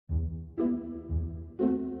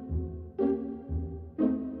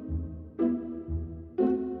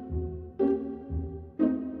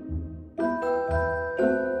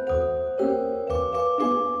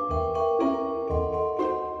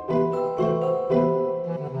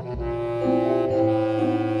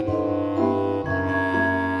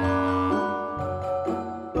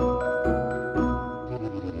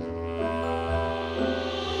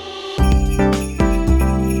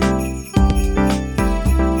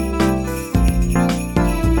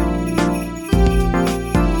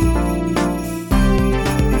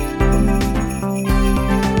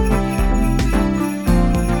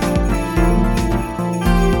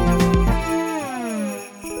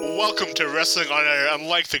Wrestling on Air.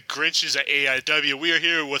 Unlike the Grinches at AIW, we are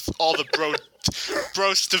here with all the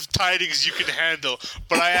broast of tidings you can handle.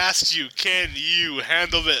 But I ask you, can you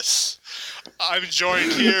handle this? I'm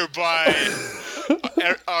joined here by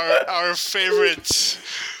our favorite,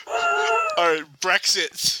 our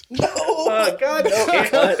Brexit. No, God,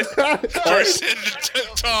 no. Person,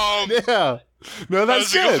 Tom. Yeah. No,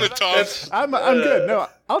 that's How's it good. going, Tom? I'm good. No,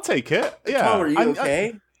 I'll take it. Yeah. Tom, are you okay? I'm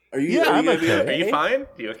okay. Are you fine?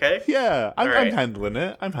 You okay? Yeah, I'm Alright. handling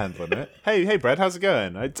it. Hey, Brad, how's it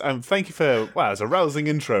going? Thank you for it's a rousing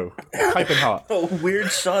intro. Piping hot. A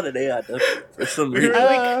weird shot at AIW for some We reason. were a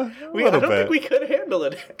I little don't bit. think we could handle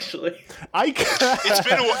it, actually.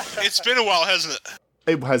 It's been a while, hasn't it?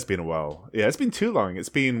 It has been a while. Yeah, it's been too long. It's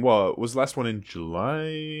been what was the last one in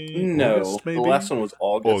July? No, August, maybe? the last one was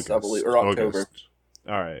August, I believe, or October. August.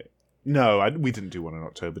 All right. No, we didn't do one in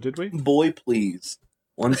October, did we? Boy, please.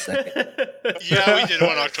 1 second. Yeah, we did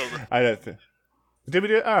one in October. I don't think. Did we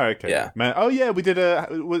do it? Oh, okay. Yeah. Man. Oh, yeah, we did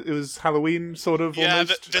it was Halloween, sort of, Yeah,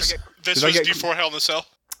 almost. this Did I was get- before Hell in a Cell.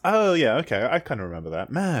 Oh, yeah, okay. I kind of remember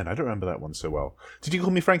that. Man, I don't remember that one so well. Did you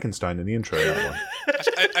call me Frankenstein in the intro of that one?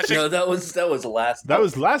 I think No, that was last. That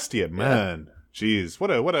was last year, man. Jeez, what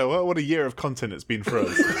a year of content it's been for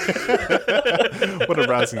us. What a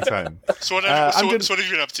rousing time. so. What I'm have good. you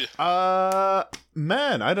been up to?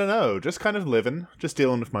 Man, I don't know. Just kind of living, just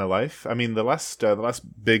dealing with my life. I mean, the last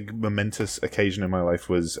big momentous occasion in my life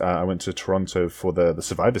was I went to Toronto for the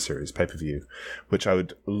Survivor Series pay-per-view, which I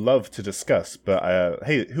would love to discuss. But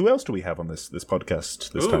hey, who else do we have on this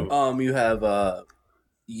podcast this Ooh. time? You have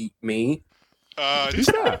me. Who's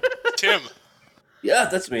that? Tim. Yeah,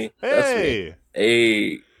 that's me. That's me.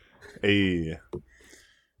 Hey, Hey.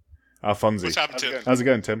 Alfonsi. What's happened, Tim? How's it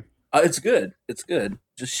going, Tim? It's good. It's good.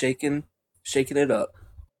 Just shaking it up.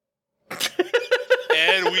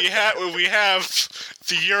 And we have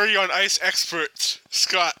the Yuri on Ice expert,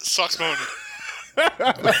 Scott Sox Mahoney.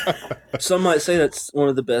 Some might say that's one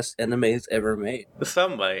of the best animes ever made.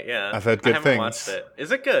 Some might, yeah. I've heard good I haven't things. watched it.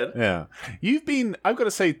 Is it good? Yeah, I've got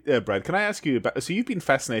to say, Brad, can I ask you about? So you've been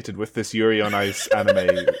fascinated with this Yuri on Ice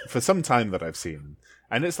anime for some time that I've seen,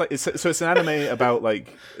 and it's like it's an anime about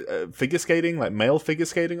like figure skating, like male figure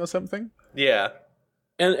skating or something. Yeah.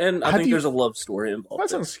 And I Have think you- there's a love story involved. That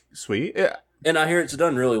sounds sweet. Yeah, And I hear it's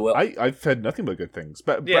done really well. I've heard nothing but good things.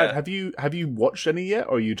 But Yeah. Brad, have you watched any yet,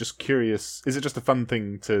 or are you just curious? Is it just a fun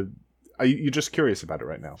thing to? Are you just curious about it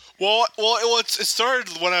right now? Well, it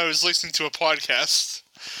started when I was listening to a podcast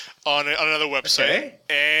on another website, Okay.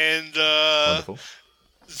 and Wonderful.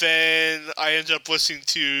 then I ended up listening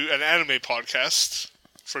to an anime podcast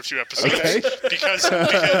for a few episodes Okay.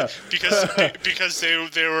 because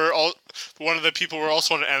they were all one of the people were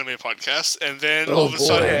also on an anime podcast, and then Oh, all of a boy.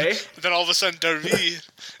 sudden, Okay. Darby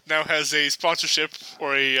now has a sponsorship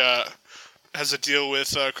or has a deal with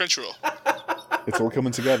Crunchyroll. It's all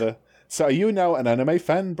coming together. So, are you now an anime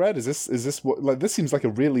fan, Brad? Is this what like this seems like a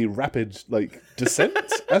really rapid like descent?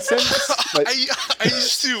 Ascent? Like, I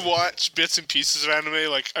used to watch bits and pieces of anime.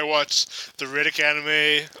 Like I watched the Riddick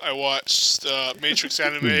anime, I watched Matrix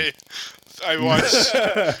anime, I watched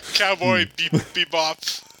Cowboy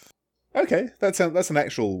Bebop. okay, that's an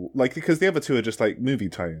actual like because the other two are just like movie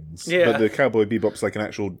tie-ins. Yeah. But the Cowboy Bebop's like an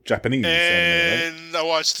actual Japanese anime, And I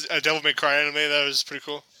watched a Devil May Cry anime. That was pretty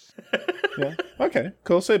cool. right? Yeah. Okay,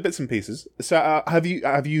 cool. So bits and pieces. So have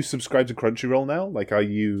you subscribed to Crunchyroll now? Like, are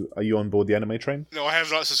you on board the anime train? No, I have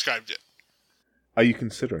not subscribed yet. Are you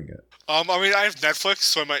considering it? I mean, I have Netflix,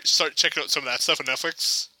 so I might start checking out some of that stuff on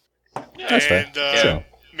Netflix. That's fair. And Sure.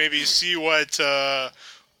 maybe see what's that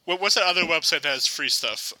other website that has free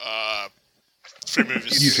stuff? Free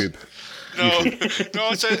movies. YouTube. No,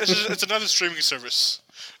 it's another streaming service.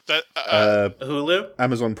 That Hulu?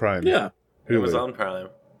 Amazon Prime. yeah. Hulu. Amazon Prime.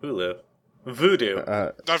 Hulu. Voodoo.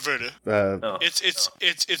 not Voodoo. Oh.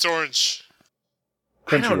 It's Orange.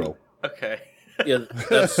 Crunchyroll. Okay. Yeah,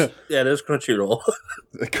 it is Crunchyroll.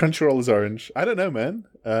 Crunchyroll is orange. I don't know, man.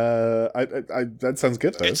 That sounds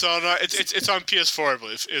good though. It's on it's on PS4, I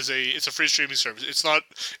believe. It's a free streaming service. It's not.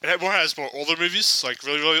 Has more older movies, like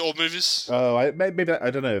really really old movies. Oh, maybe I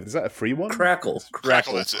don't know. Is that a free one? Crackle.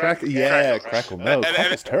 Crackle, that's it. Crackle. No, And-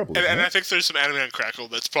 Crackle's terrible. And isn't I it? think there's some anime on Crackle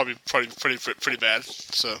that's probably pretty bad.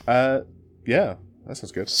 So Yeah, that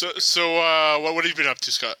sounds good. what have you been up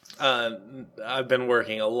to, Scott? I've been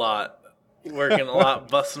working a lot.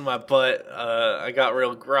 Busting my butt. I got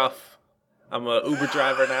real gruff. I'm a Uber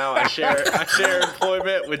driver now. I share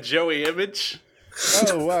employment with Joey Image.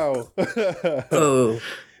 Oh wow. Oh,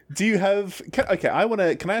 Do you have?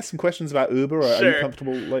 Okay, Can I ask some questions about Uber? Or are Sure. you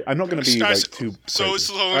comfortable? Like, I'm not going to be Guys, too. So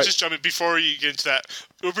crazy. let's just jump in before you get into that.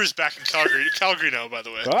 Uber's back in Calgary now, by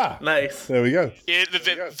the way. Nice. There we go. They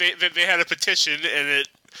had a petition and it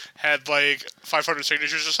had like 500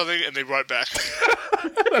 signatures or something, and they brought it back.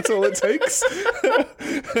 That's all it takes.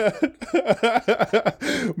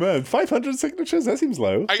 Man, 500 signatures? That seems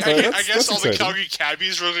low. I That's guess all the exciting. Calgary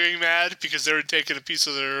cabbies were getting mad because they were taking a piece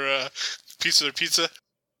of their pizza.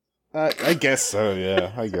 I guess so.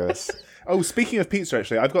 Yeah, I guess. Oh, speaking of pizza,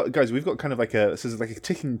 actually, we've got kind of like this is like a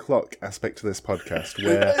ticking clock aspect to this podcast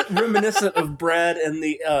where. Reminiscent of Brad and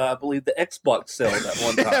the, I believe, the Xbox sale that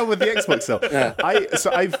one time. Yeah, with the Xbox sale. Yeah.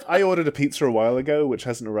 I ordered a pizza a while ago, which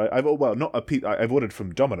hasn't arrived. I've ordered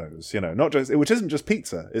from Domino's. Not just, which isn't just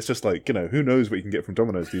pizza. It's just like, who knows what you can get from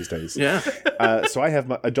Domino's these days. Yeah. So I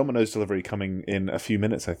have a Domino's delivery coming in a few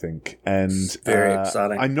minutes, I think, and Very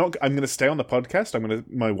exciting. I'm going to stay on the podcast.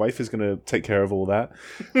 My wife is going to take care of all that,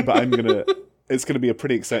 but it's going to be a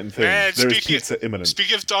pretty exciting thing. And There is pizza imminent.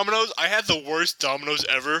 Speaking of Domino's, I had the worst Domino's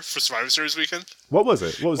ever for Survivor Series weekend. What was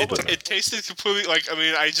it? What was it? It tasted completely like. I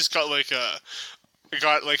mean, I just got like a.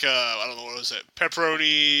 I don't know what was it,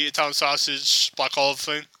 pepperoni, Italian sausage, black olive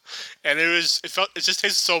thing, and it just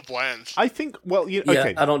tasted so bland. I think. Well, Yeah,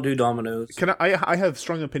 okay. I don't do Domino's. I have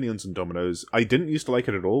strong opinions on Domino's. I didn't used to like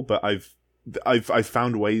it at all, but I've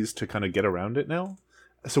found ways to kind of get around it now.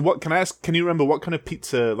 So what can I ask? Can you remember what kind of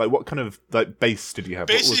pizza, like what kind of base did you have?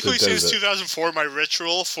 Basically, what was the since dough 2004, my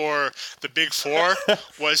ritual for the Big Four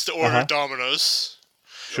was to order Domino's,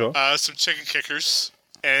 Sure. some chicken kickers,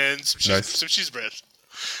 and some Nice. cheese bread.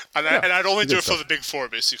 And I'd only do good it for stuff. the Big Four,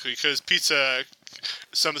 basically, because pizza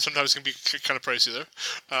sometimes can be kind of pricey there.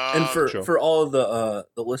 And Sure. for all of the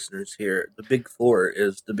listeners here, the Big Four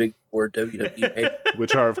is the Big Four WWE pay.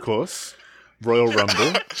 Which are, of course, Royal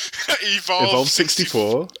Rumble, Evolve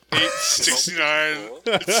 64, 69,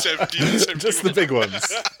 70, 71. just the big ones.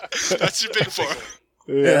 That's your Big Four.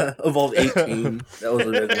 Yeah, Evolve 18. That was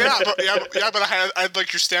a big one. But I had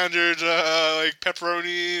like your standard like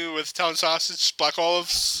pepperoni with Italian sausage, black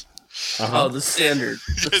olives. Oh, the standard.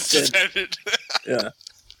 The It's standard. standard. Yeah.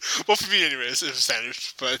 Well, for me, anyways, it was standard.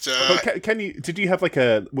 But But did you have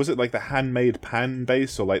was it like the handmade pan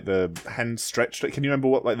base or like the hand stretched? Can you remember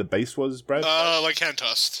what like the base was, Brad? like hand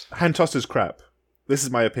tossed. Hand tossed is crap. This is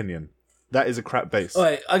my opinion. That is a crap base. Oh,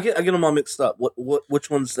 wait, I get them all mixed up. Which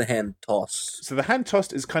one's the hand toss? So the hand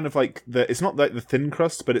tossed is kind of like it's not like the thin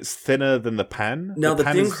crust, but it's thinner than the pan. Now the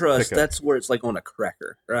pan thin is crust, thicker. that's where it's like on a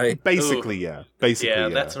cracker, right? Basically, yeah. Basically, Yeah,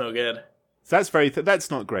 yeah. that's no good. So that's that's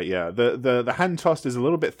not great. Yeah, the hand tossed is a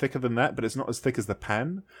little bit thicker than that, but it's not as thick as the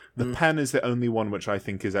pan. The pan is the only one which I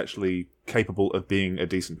think is actually capable of being a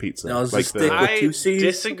decent pizza. Now, is like this thick with I two C's?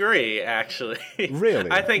 disagree, actually. Really?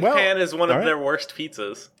 I think Well, pan is one of alright. their worst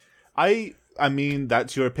pizzas. I mean,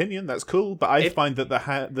 that's your opinion. That's cool, but I find that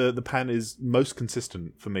the pan is most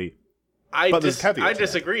consistent for me. I But there's caveats to that.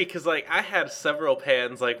 disagree because like I had several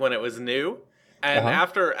pans like when it was new, and Uh-huh.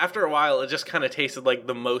 after a while it just kind of tasted like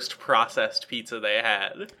the most processed pizza they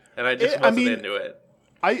had, and I just I wasn't mean, into it.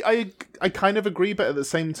 I kind of agree, but at the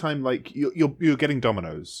same time, like you're getting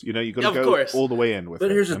Domino's. You got to Of go course. all the way in with But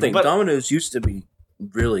it. here's the I thing: mean, Domino's used to be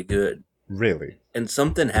really good, really. and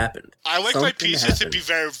something happened. I like my Something pizza happened. to be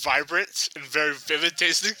very vibrant and very vivid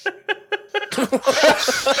tasting.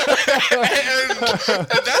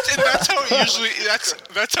 and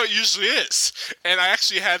that's how it usually is. And I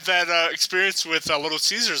actually had that experience with Little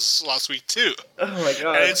Caesars last week too. Oh my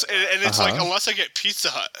god! And it's like Uh-huh. unless I get Pizza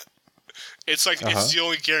Hut, it's like it's the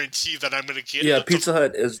only guarantee that I'm gonna get. Yeah, Pizza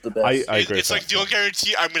Hut is the best. I agree. It's with like that. the only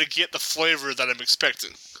guarantee I'm gonna get the flavor that I'm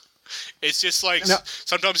expecting. It's just like No.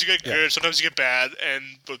 sometimes you get good, sometimes you get bad, and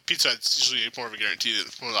but Pizza Hut's usually more of a guarantee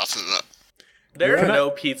more often than not. There are Can I- no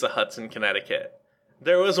Pizza Huts in Connecticut.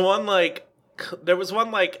 There was one like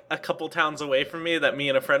a couple towns away from me that me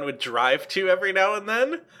and a friend would drive to every now and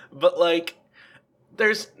then, but like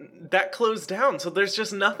that closed down, so there's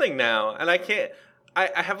just nothing now, and I can't.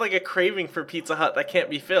 I have like a craving for Pizza Hut that can't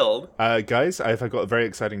be filled. Guys, I've got very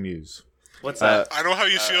exciting news. What's that? I know how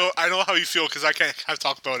you feel. I know how you feel because I can't have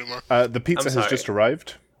talk about it anymore. The pizza I'm has sorry. just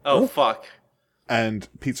arrived, Oh fuck! and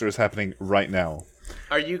pizza is happening right now.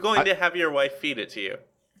 Are you going to have your wife feed it to you?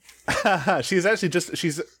 She's actually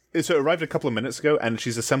it arrived a couple of minutes ago, and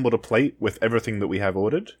she's assembled a plate with everything that we have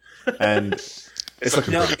ordered, and it's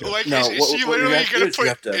looking No. pretty good. Like, No, is what she you literally have to gonna do is you put?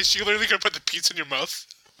 have to- Is she literally gonna put the pizza in your mouth?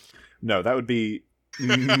 No, that would be.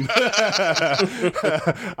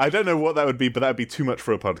 I don't know what that would be, but that would be too much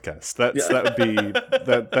for a podcast.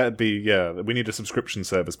 That'd be yeah. We need a subscription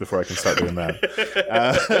service before I can start doing that.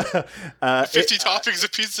 50 toppings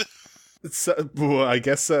of pizza. Well, I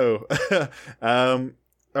guess so.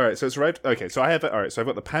 All right, so it's right. Okay, so I have. All right, so I've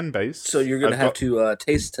got the pan base. So you're going to have to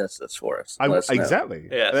taste test this for us. Exactly.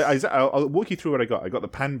 Yes. I'll walk you through what I got. I got the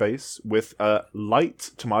pan base with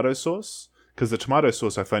light tomato sauce, because the tomato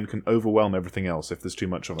sauce I find can overwhelm everything else if there's too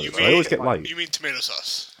much of it. So I always get light. You mean tomato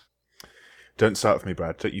sauce? Don't start with me,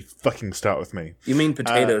 Brad. Don't you fucking start with me. You mean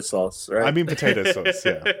potato sauce, right? I mean potato sauce,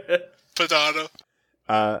 yeah. Potato.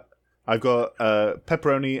 I've got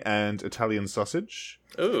pepperoni and Italian sausage.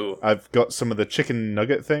 Ooh. I've got some of the chicken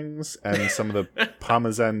nugget things and some of the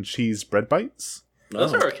Parmesan cheese bread bites.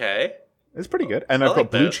 Those are okay. It's pretty good. And I've like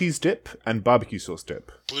got blue those. cheese dip and barbecue sauce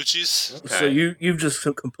dip. Blue cheese. Okay. So you've just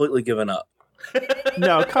completely given up.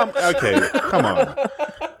 No, come on.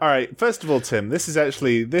 All right, first of all, Tim, this is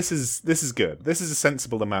good. This is a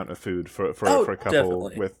sensible amount of food for a couple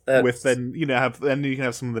definitely. with then you can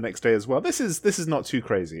have some the next day as well. This is not too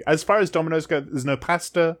crazy. As far as Domino's go, there's no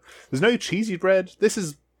pasta, there's no cheesy bread. This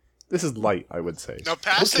is light, I would say. No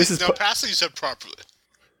pasta. Pasta. You said properly.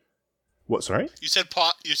 What? Sorry? You said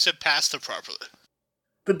You said pasta properly.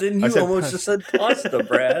 But then you almost just said pasta,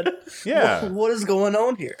 Brad. Yeah. What is going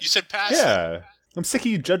on here? You said pasta. Yeah. I'm sick of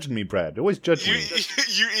you judging me, Brad. Always judge me.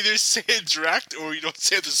 You either say it direct or you don't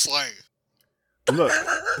say the slang. Look,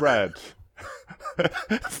 Brad.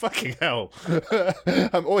 Fucking hell.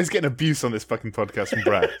 I'm always getting abuse on this fucking podcast from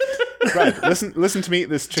Brad. Brad, listen to me eat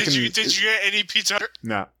this chicken. Did you get any Pizza Hut?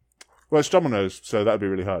 Nah. Well, it's Domino's, so that'd be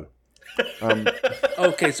really hard.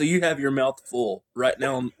 Okay, so you have your mouth full right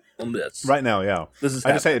now on this. Right now, yeah. This is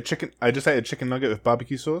I just ate a chicken nugget with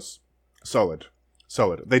barbecue sauce. Solid.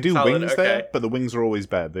 They do Solid, wings okay. there, but the wings are always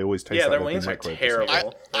bad. They always taste like their they've wings been are microwaved.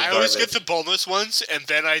 terrible. I always get the boneless ones, and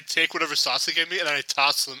then I take whatever sauce they give me, and I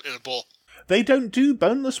toss them in a bowl. They don't do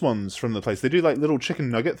boneless ones from the place. They do like little chicken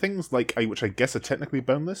nugget things, which I guess are technically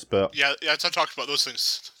boneless, but Yeah, that's what I talked about, those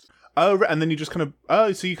things. oh, right, and then you just kind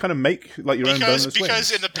of so you kind of make like your own boneless Because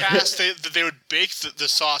wings. in the past, they would bake the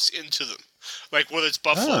sauce into them. Like, whether it's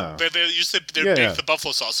buffalo. Ah. They used to bake the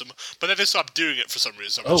buffalo sauce in them, but then they stopped doing it for some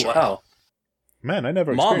reason. I'm Oh not sure. wow! Man, I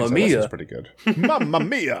never Mamma experienced that. mia. That sounds pretty good. Mamma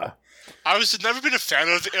mia! I was never been a fan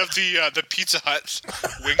of the Pizza Hut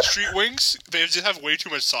Wing Street wings. They just have way too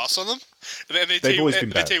much sauce on them, and then They've always been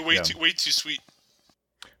bad, taste way yeah. too sweet.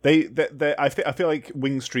 I feel like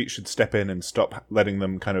Wing Street should step in and stop letting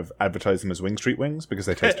them kind of advertise them as Wing Street wings because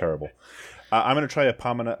they taste terrible. I'm going to try a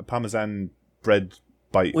Parmesan bread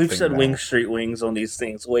bite. We've thing said now. Wing Street wings on these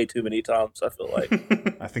things way too many times. I feel like.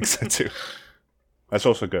 I think so too. That's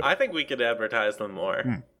also good. I think we could advertise them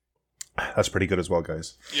more. That's pretty good as well,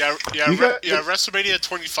 guys. Yeah. WrestleMania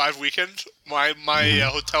 25 weekend. My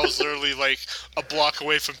hotel is literally like a block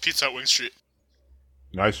away from Pizza Hut Wing Street.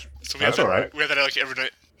 Nice. So That's all right. We had that like every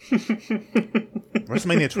night.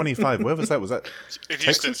 WrestleMania 25. Where was that? Was that In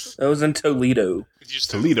Houston. Texas? That was in Toledo. In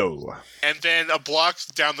Houston. Toledo. And then a block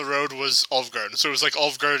down the road was Olive Garden. So it was like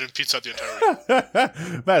Olive Garden and Pizza Hut the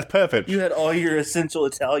entire week. That's perfect. You had all your essential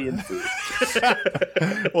Italian food.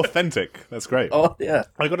 Authentic. That's great. Oh yeah.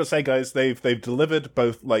 I got to say, guys, they've delivered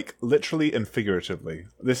both like literally and figuratively.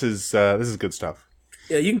 This is good stuff.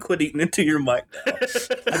 Yeah, you can quit eating into your mic now.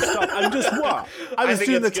 I'm just what? I was think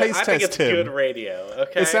doing the it's good. taste I think test, it's Tim. good radio.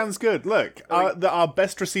 Okay. It sounds good. Look, our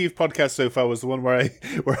best received podcast so far was the one where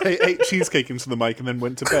I ate cheesecake into the mic and then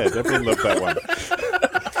went to bed. Everyone loved that one.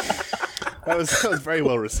 That was very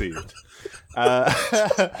well received. I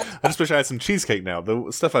just wish I had some cheesecake now.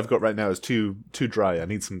 The stuff I've got right now is too dry. I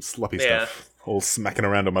need some sloppy stuff, all smacking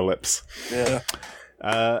around on my lips.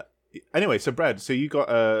 Yeah. Anyway, so Brad, so you got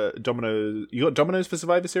Domino's. You got Domino's for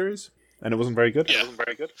Survivor Series, and it wasn't very good. Yeah, it wasn't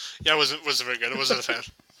very good. I wasn't a fan.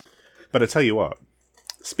 But I tell you what.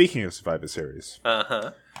 Speaking of Survivor Series,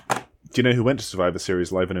 Uh-huh. do you know who went to Survivor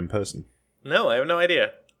Series live and in person? No, I have no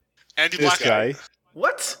idea. Andy This Black. guy.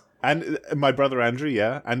 What? And my brother Andrew,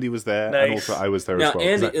 yeah, Andy was there, and Nice. also I was there Now,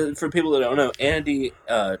 as well. Andy, for people that don't know, Andy,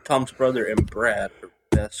 Tom's brother, and Brad are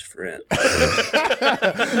best friends.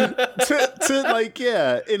 to like,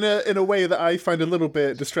 yeah, in a way that I find a little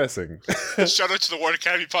bit distressing. Shout out to the Ward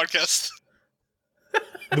Academy podcast.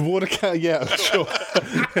 The water can, yeah, sure.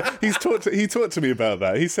 He talked to me about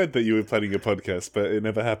that. He said that you were planning a podcast, but it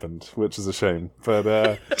never happened, which is a shame.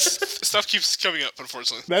 But Stuff keeps coming up,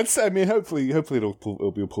 unfortunately. that's, I mean, hopefully it'll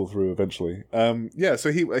pull through eventually. Yeah.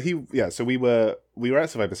 So so we were at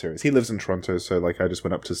Survivor Series. He lives in Toronto, so like I just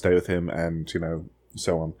went up to stay with him, and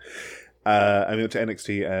so on. I went to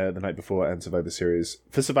NXT the night before and Survivor Series.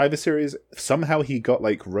 For Survivor Series, somehow he got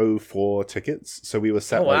like row 4 tickets, so we were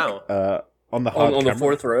sat Oh, wow. on the hard on the camera.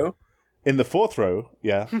 fourth row. In the fourth row,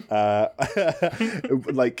 yeah, but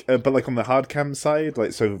like on the hard cam side,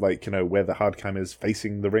 like so, like where the hard cam is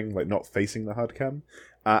facing the ring, like not facing the hard cam,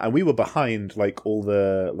 and we were behind like all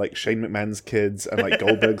the like Shane McMahon's kids and like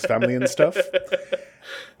Goldberg's family and stuff.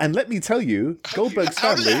 And let me tell you, Goldberg's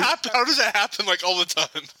family. How does that happen? Like all the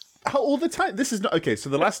time. All the time. This is not okay.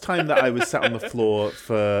 So the last time that I was sat on the floor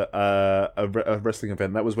for a wrestling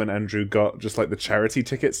event, that was when Andrew got just like the charity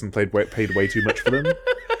tickets and paid way too much for them.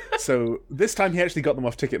 So this time he actually got them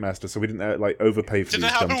off Ticketmaster, so we didn't like overpay for. Did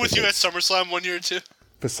that happen with you at SummerSlam 1 year or two?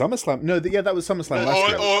 For SummerSlam? No, that was SummerSlam last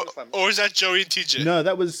year. Or is that Joey and TJ? No,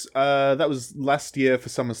 that was last year for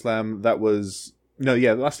SummerSlam.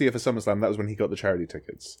 Last year for SummerSlam. That was when he got the charity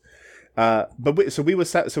tickets.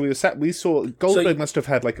 We saw Goldberg must have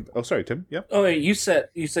had like. Oh, sorry, Tim. Yeah. Oh, wait, you said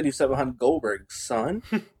you sat behind Goldberg's son.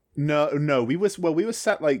 No, we were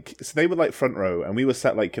sat like, so they were like front row, and we were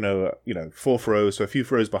sat like fourth row, so a few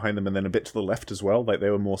rows behind them, and then a bit to the left as well. Like they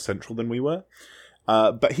were more central than we were.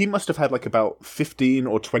 But he must have had like about 15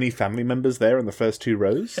 or 20 family members there in the first two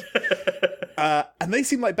rows. And they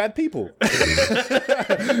seemed like bad people.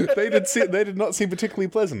 They did not seem particularly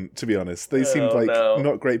pleasant, to be honest. They seemed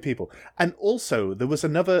not great people. And also, there was so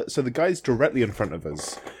the guys directly in front of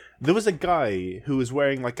us, there was a guy who was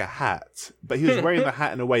wearing like a hat, but he was wearing the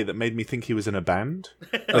hat in a way that made me think he was in a band.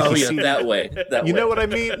 That way. You know what I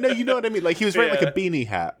mean? No, you know what I mean. Like he was wearing like a beanie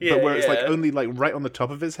hat, but where it's like only like right on the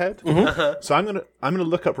top of his head. Mm-hmm. So I'm gonna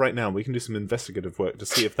look up right now. We can do some investigative work to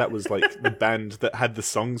see if that was like the band that had the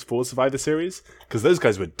songs for Survivor Series, because those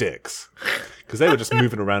guys were dicks. Because they were just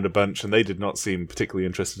moving around a bunch, and they did not seem particularly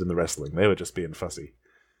interested in the wrestling. They were just being fussy.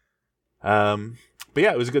 But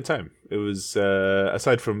yeah, it was a good time. It was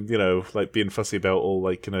aside from like being fussy about all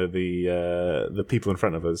like the people in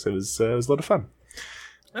front of us. It was a lot of fun.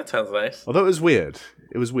 That sounds nice. Although it was weird.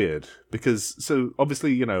 It was weird because so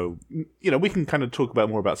obviously we can kind of talk about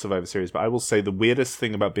more about Survivor Series, but I will say the weirdest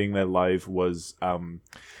thing about being there live was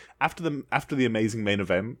after the amazing main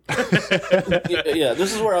event. Yeah,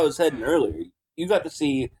 this is where I was heading earlier. You got to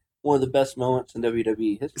see one of the best moments in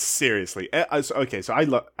WWE history. Seriously,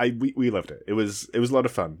 we loved it. It was a lot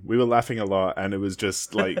of fun. We were laughing a lot, and it was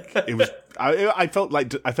just like it was. I felt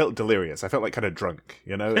delirious. I felt like kind of drunk.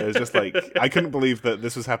 It was just like I couldn't believe that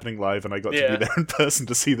this was happening live, and I got to be there in person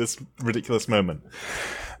to see this ridiculous moment.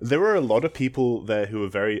 There were a lot of people there who were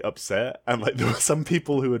very upset, and like there were some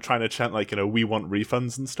people who were trying to chant like we want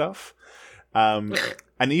refunds and stuff.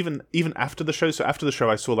 And even after the show,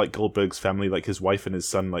 I saw like Goldberg's family, like his wife and his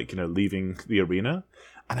son, like leaving the arena,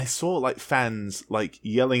 and I saw like fans like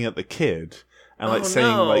yelling at the kid and like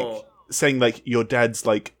saying like your dad's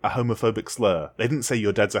like a homophobic slur. They didn't say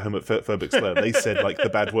your dad's a homophobic slur. They said like the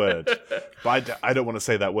bad word, but I don't want to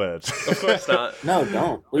say that word. Of course not. No,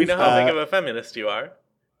 don't. We know how big of a feminist you are.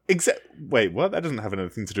 Wait, what? That doesn't have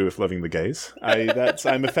anything to do with loving the gays. I'm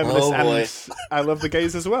a feminist and I love the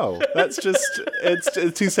gays as well. That's just it's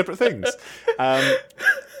two separate things. But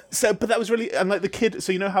that was really, and like the kid.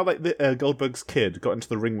 So you know how like the Goldberg's kid got into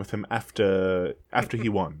the ring with him after he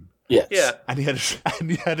won. Yes. Yeah. And he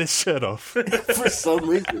had his shirt off. For some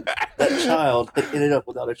reason, that child had ended up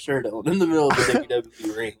without a shirt on in the middle of the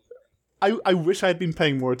WWE ring. I wish I had been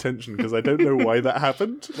paying more attention because I don't know why that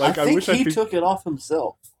happened. Like I think he took it off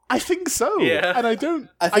himself. I think so. Yeah. And I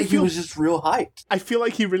think he was just real hyped. I feel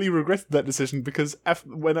like he really regretted that decision because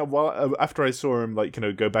after I saw him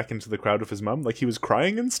go back into the crowd with his mum, like he was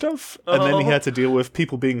crying and stuff, and then he had to deal with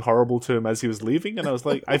people being horrible to him as he was leaving, and I was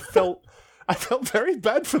like, I felt very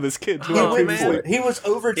bad for this kid. He was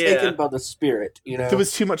overtaken by the spirit. There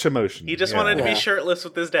was too much emotion. He just wanted to be shirtless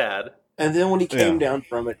with his dad. And then when he came down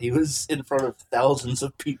from it, he was in front of thousands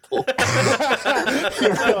of people. He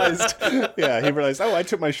realized, oh, I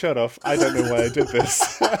took my shirt off. I don't know why I did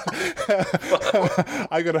this.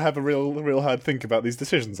 I got to have a real hard think about these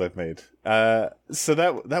decisions I've made. So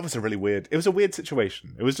that was it was a weird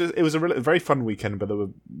situation. It was a very fun weekend, but there were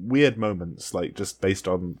weird moments, like just based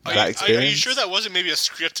on that experience. Are you sure that wasn't maybe a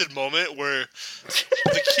scripted moment where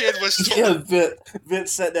the kid was told... Yeah,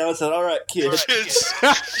 Vince sat down and said, all right, kid.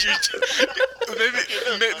 Maybe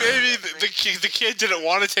the kid didn't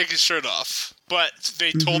want to take his shirt off, but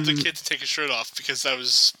they told the kid to take his shirt off because that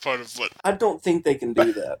was part of what... I don't think they can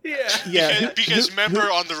do that. Yeah. Because remember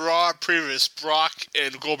on the Raw previous, Brock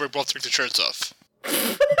and Goldberg both took their shirts off. That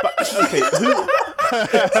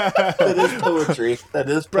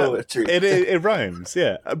is poetry. It rhymes,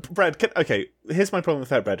 yeah. Brad, here's my problem with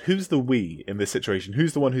that, Brad. Who's the we in this situation?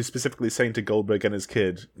 Who's the one who's specifically saying to Goldberg and his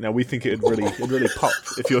kid, now we think it'd really pop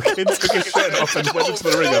if your kid took his shirt off and went into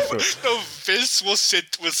the ring after it. No, Vince will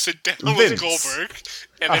sit down Vince. with Goldberg,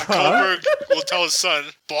 and then Goldberg will tell his son,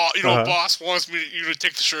 boss wants you to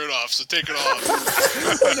take the shirt off, so take it off.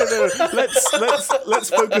 No. Let's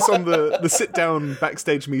focus on the sit down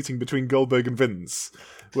backstage meeting between Goldberg and Vince,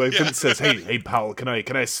 where Vince says, "Hey, pal, can I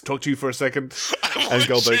talk to you for a second?" I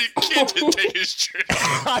want your kid to take his shirt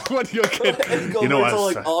off. I want your kid. And You know, Goldberg's all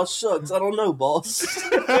like, "Oh shucks, I don't know, boss."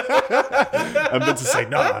 and Vince is saying,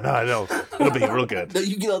 "No, it'll be real good." No,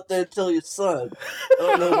 you get out there and tell your son. I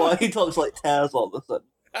don't know why he talks like Taz all of a sudden.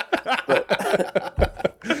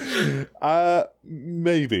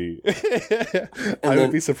 Maybe. I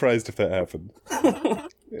would be surprised if that happened.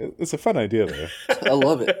 It's a fun idea, though. I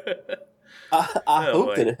love it. I Oh,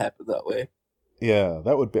 hope that it happened that way. Yeah,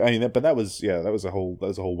 that would be. I mean, but that was a whole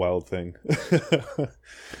wild thing,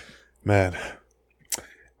 man.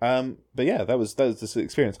 But yeah, that was this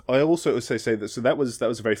experience. I also say that that was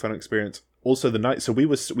a very fun experience. Also, the night, so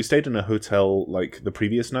we stayed in a hotel like the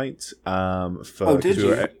previous night. Did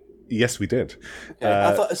you? Yes, we did.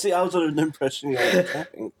 Okay. I was under the impression you were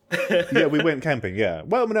camping. Yeah, we went camping. Yeah,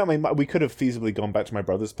 well, no, I mean, we could have feasibly gone back to my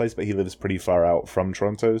brother's place, but he lives pretty far out from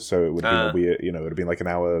Toronto, so it would have been it would have been like an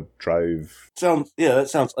hour drive. That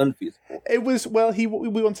sounds unfeasible. It was we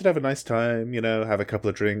wanted to have a nice time, have a couple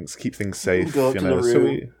of drinks, keep things safe, Go up to the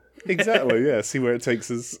room. So exactly, yeah. See where it takes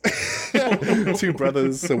us. Two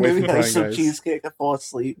brothers away Maybe from have crying some guys. cheesecake and fall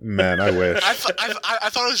asleep. Man, I wish. I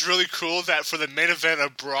thought it was really cool that for the main event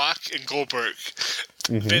of Brock and Goldberg,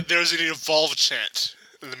 there was an Evolve chant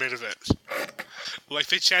in the main event. Like,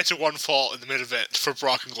 they chanted one fall in the main event for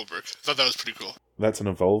Brock and Goldberg. I thought that was pretty cool. That's an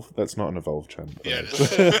Evolve? That's not an Evolve chant. Yeah, it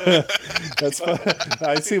is. That's fun.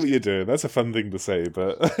 I see what you're doing. That's a fun thing to say,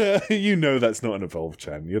 but that's not an Evolve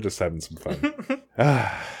chant. You're just having some fun.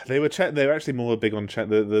 They were actually more big on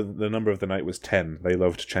chant. The number of the night was 10. They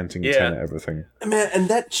loved chanting 10 at everything. Man, and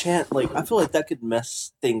that chant, like, I feel like that could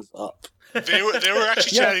mess things up. They were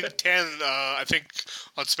actually chanting 10, I think,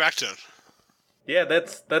 on SmackDown. Yeah,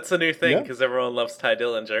 that's a new thing because everyone loves Ty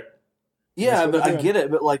Dillinger. Yeah, what but they're I doing. get it.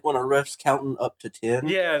 But like when a ref's counting up to 10,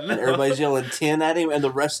 Yeah, no. and everybody's yelling 10 at him, and the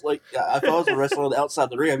rest, like, if I was a wrestler on the outside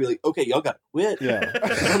the ring, I'd be like, okay, y'all got to quit. Yeah.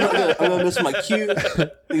 I'm gonna miss my cue.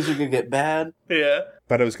 Things are gonna get bad. Yeah.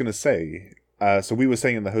 But I was going to say, so we were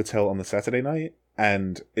staying in the hotel on the Saturday night,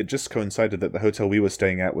 and it just coincided that the hotel we were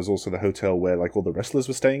staying at was also the hotel where like all the wrestlers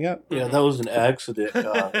were staying at. Yeah, that was an accident.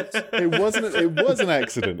 It was an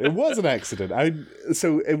accident. It was an accident.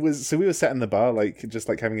 So we were sat in the bar, like just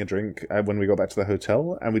like having a drink when we got back to the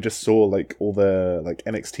hotel, and we just saw like all the like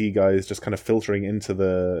NXT guys just kind of filtering into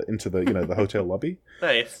the the hotel lobby.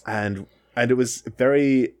 Nice. And it was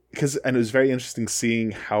very interesting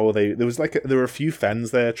seeing how there were a few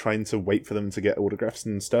fans there trying to wait for them to get autographs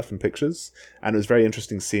and stuff and pictures, and it was very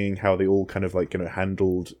interesting seeing how they all kind of like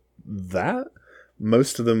handled that.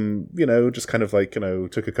 Most of them, just kind of like,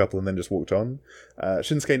 took a couple and then just walked on.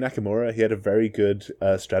 Shinsuke Nakamura, he had a very good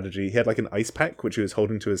strategy. He had like an ice pack, which he was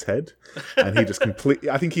holding to his head. And he just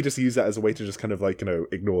I think he just used that as a way to just kind of like,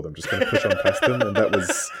 ignore them, just kind of push on past them. And that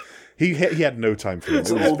was, he had no time for them.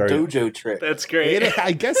 It's an old dojo trick. That's great.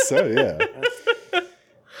 I guess so, yeah.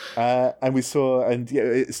 And we saw, and yeah,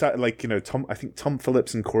 it started like, I think Tom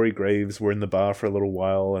Phillips and Corey Graves were in the bar for a little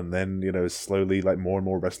while, and then, slowly like more and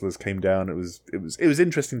more wrestlers came down. It was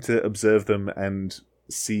interesting to observe them and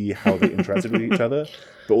see how they interacted with each other,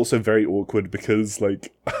 but also very awkward because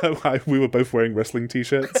like we were both wearing wrestling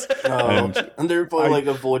t-shirts. And they're both like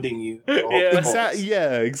avoiding you.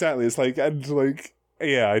 Yeah, exactly. It's like, and like,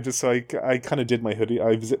 yeah, I just like, I kind of did my hoodie,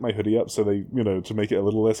 I zipped my hoodie up so they, to make it a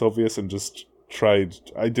little less obvious, and just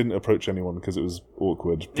I didn't approach anyone because it was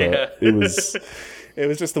awkward, but it was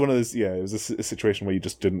just one of those, it was a situation where you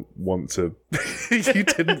just didn't want to,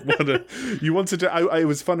 you wanted to, it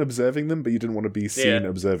was fun observing them, but you didn't want to be seen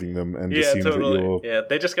observing them and assume that you're... Yeah,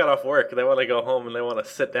 they just got off work, they want to go home and they want to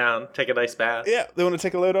sit down, take a nice bath. Yeah, they want to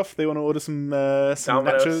take a load off, they want to order some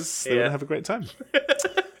nachos, they want to have a great time.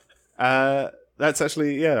 That's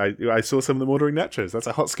actually, I saw some of them ordering nachos. That's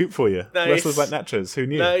a hot scoop for you. Nice. Wrestlers like nachos. Who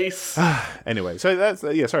knew? Nice. Anyway, so that's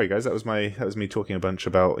sorry guys. That was me talking a bunch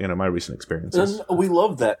about my recent experiences. And we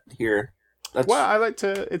love that here. Well, I like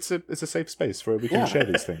to. It's a safe space where we can share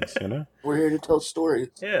these things. We're here to tell stories.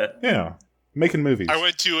 Yeah, making movies. I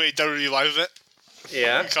went to a WWE live event.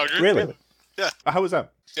 Yeah. In Calgary. Really? Yeah. How was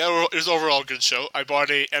that? Yeah, it was overall a good show. I bought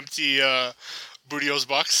a empty Booty-O's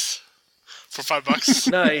box for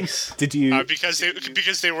 $5. Nice. Did you? Because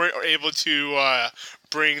they weren't able to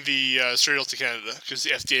bring the cereal to Canada because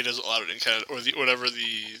the FDA doesn't allow it in Canada, or whatever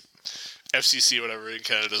the FCC, whatever in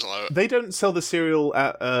Canada doesn't allow it. They don't sell the cereal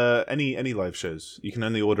at any live shows. You can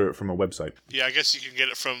only order it from a website. Yeah, I guess you can get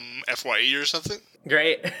it from FYE or something.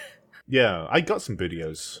 Great. Yeah, I got some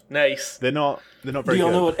videos. Nice. They're not Do very y'all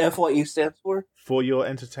good. know what FYE stands for? For your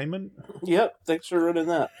entertainment? Yep. Thanks for running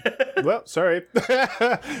that. Well, sorry.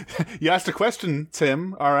 You asked a question,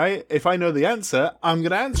 Tim. All right. If I know the answer, I'm going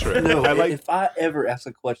to answer it. No, I like. if I ever ask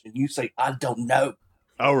a question, you say, I don't know.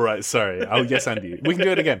 Oh, right. Sorry. Oh, yes, Andy. We can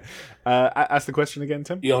do it again. Ask the question again,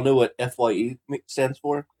 Tim. Do y'all know what FYE stands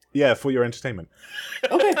for? Yeah, for your entertainment.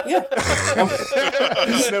 Okay, yeah.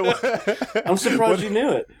 No, I'm surprised you knew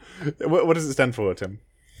it. What does it stand for, Tim?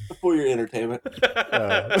 For your entertainment.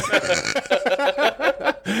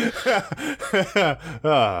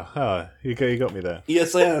 You got me there.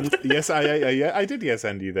 Yes, and. Yes, I did. Yes,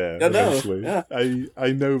 Andy. There. I know, Eventually. yeah.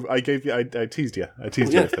 I know. I gave you. I teased you. I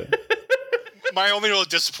teased you with it. My only real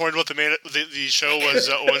disappointment with the show was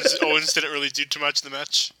Owens didn't really do too much in the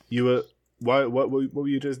match. You were. Why? What were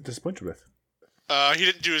you disappointed with? He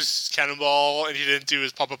didn't do his cannonball and he didn't do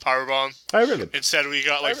his pop-up powerbomb. Oh, really? Instead, we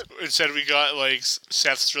got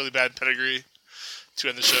Seth's really bad pedigree to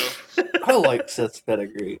end the show. I like Seth's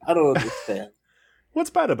pedigree. I don't understand. What's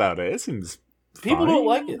bad about it? It seems. People fine. don't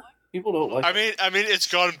like it. People don't like it. I mean, it's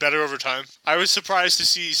gotten better over time. I was surprised to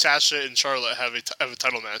see Sasha and Charlotte have a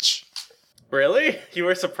title match. Really? You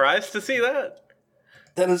were surprised to see that?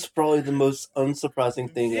 That is probably the most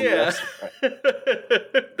unsurprising thing in Yeah. wrestling.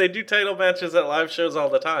 Right? They do title matches at live shows all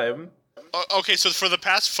the time. Okay, so for the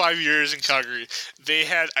past 5 years in Calgary, they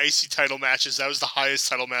had IC title matches. That was the highest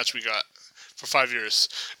title match we got for 5 years.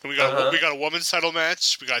 And we got a women's title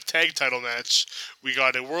match. We got a tag title match. We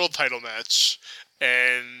got a world title match.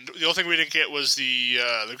 And the only thing we didn't get was the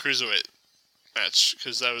cruiserweight match,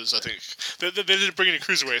 because that was, I think, they didn't bring any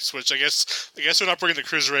cruiserweights, which I guess they're not bringing the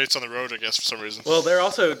cruiserweights on the road, I guess, for some reason. Well, they're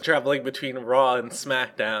also traveling between Raw and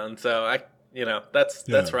SmackDown, so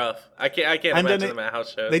that's rough. I can't And imagine then them at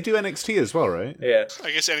house shows. They do NXT as well, right? Yeah,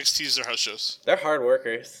 I guess NXT is their house shows. they're hard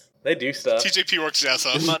workers. They do stuff. TJP works his ass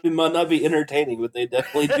off. It might not be entertaining, but they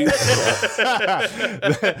definitely do.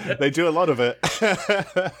 They do a lot of it.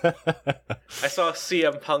 I saw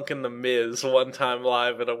CM Punk and The Miz one time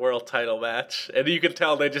live in a world title match, and you could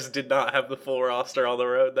tell they just did not have the full roster on the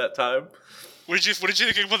road that time. What did you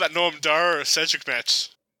think about that Noam Dar or Cedric match?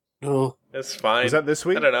 Oh, It's fine. Was that this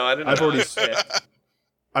week? I don't know. I didn't. I've know. already- Yeah.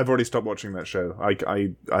 I've already stopped watching that show.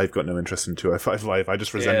 I've got no interest in 205 Live. I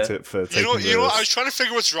just resent Yeah. it for You taking know, the... I was trying to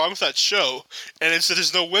figure what's wrong with that show, and it's that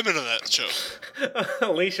there's no women on that show.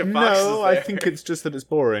 Alicia Fox is No, there. I think it's just that it's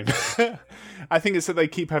boring. I think it's that they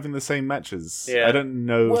keep having the same matches. Yeah. I don't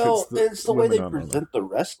know well, if it's the way they women on present the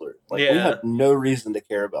wrestler. Like, we Yeah. have no reason to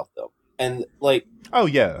care about them. And, like, Oh,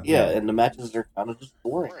 yeah. yeah, and the matches are kind of just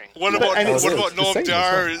boring. What But- about and it's Noam the same as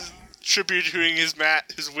Dar well. tributing his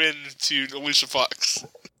win to Alicia Fox?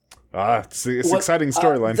 It's What- exciting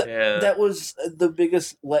storyline. Yeah. That was the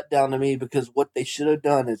biggest letdown to me, because what they should have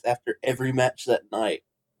done is after every match that night,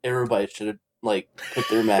 everybody should have put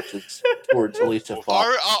their matches towards Alicia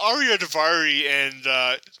Fox. Aria Daivari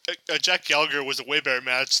and Jack Gallagher was a way better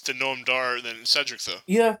match than Noam Dar than Cedric, though.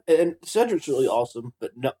 Yeah, and Cedric's really awesome,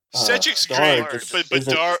 but no, Cedric's Dar great, just but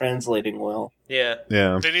isn't Dar- translating well. Yeah.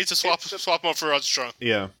 Yeah. They need to swap him out for Rod Strong.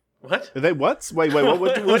 Yeah. What? They what? Wait, what?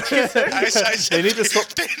 What'd you say? I said They need to swap...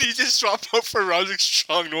 They need to swap out for Roderick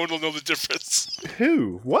Strong. No one will know the difference.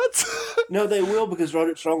 Who? What? No, they will, because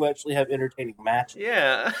Roderick Strong will actually have entertaining matches.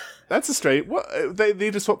 Yeah. That's a straight... What? They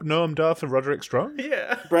need to swap Noam Dar for Roderick Strong?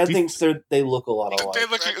 Yeah. Brad Do you- thinks they look a lot alike. They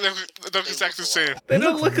look exactly the same. They They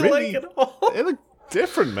don't look look really- alike at all. They look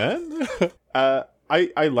different, man.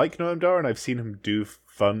 I like Noam Dar, and I've seen him do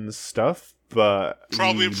fun stuff, but...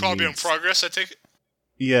 Probably he on needs- Progress, I think.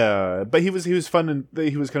 Yeah, but he was fun, and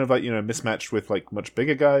he was kind of mismatched with much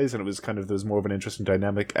bigger guys, and it was kind of, there was more of an interesting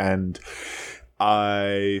dynamic, and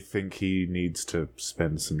I think he needs to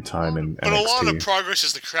spend some time in But NXT. a lot of Progress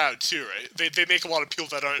is the crowd too, right? They make a lot of people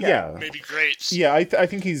that aren't Yeah. maybe great. Yeah, I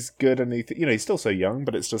think he's good, and he's still so young,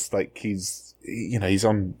 but it's just like he's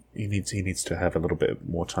on. He needs to have a little bit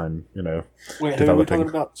more time. Wait, who are we developing. talking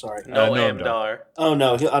about? Sorry. No Noam Dar. Oh,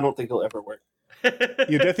 no, I don't think he'll ever work.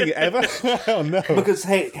 You don't think ever? Oh no! Because,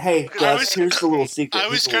 hey, I guys, was- here's the little secret. I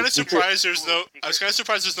was Here's the kind little of secret. surprised there's no. I was kind of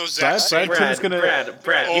surprised there's no Zack Brad, Sabre. Tim's gonna- Brad,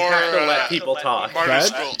 you have to Or, let people talk. Marty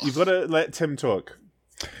Brad, Scurll. you've got to let Tim talk.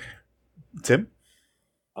 Tim?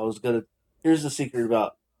 I was gonna. Here's the secret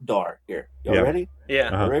about Dar. Here, y'all Yeah. ready? Yeah.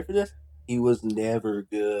 Uh-huh. You ready for this? He was never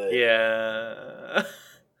good. Yeah.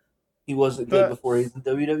 He wasn't good But- before he was in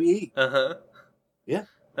WWE. Uh-huh. Yeah.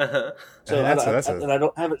 Uh-huh. So and I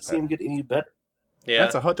don't haven't seen him get any better. Yeah.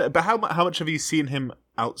 That's a hot. But how much have you seen him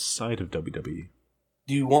outside of WWE?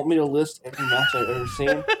 Do you want me to list every match I've ever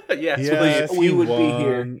seen? Yes, Yeah, please. We would be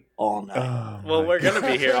here all night. Oh, Well, my we're going to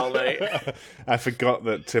be here all night. I forgot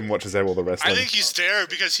that Tim watches all the wrestling. I think he's there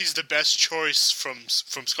because he's the best choice from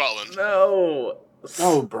Scotland. No.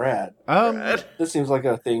 Oh, Brad. Brad. This seems like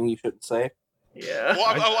a thing you shouldn't say. Yeah.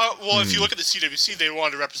 Well, if you look at the CWC, they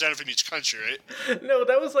wanted a representative from each country, right? No,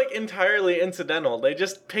 that was like entirely incidental. They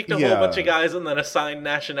just picked a whole bunch of guys and then assigned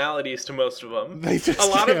nationalities to most of them. A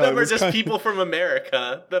lot of them are just people from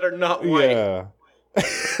America that are not white. Yeah.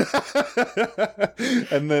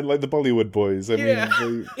 And then like the Bollywood boys. I mean,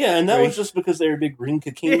 Yeah, and that was just because they were big Ring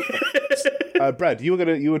King. Brad, you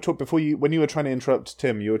were talking when you were trying to interrupt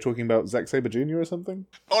Tim. You were talking about Zack Sabre Jr. or something.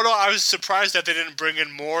 Oh no, I was surprised that they didn't bring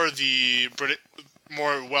in more of the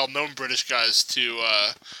more well-known British guys to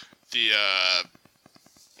the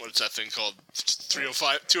what is that thing called?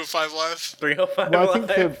 305, 205 Live. 305 Well,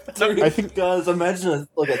 Live. I think Guys, imagine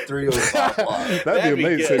like a 305 live. that'd be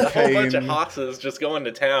amazing. good. A whole bunch of Kane, hosses just going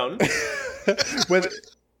to town. when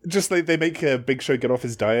just like they make a Big Show get off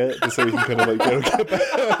his diet just so he can kind of like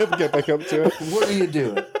get back up to it. What are you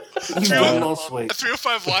doing? You're getting all sweet. A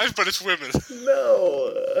 305 Live, but it's women.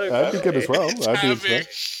 No. That'd be good as well. That'd be as well.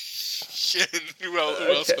 Shit, who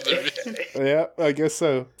else would there be? Yeah, I guess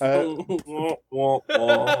so.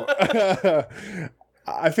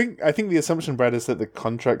 I think the assumption, Brad, is that the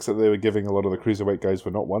contracts that they were giving a lot of the cruiserweight guys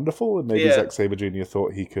were not wonderful, and maybe Zack Sabre Jr.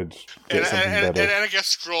 thought he could get something better. And I guess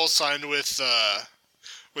Scroll signed with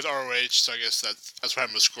ROH, so I guess that's what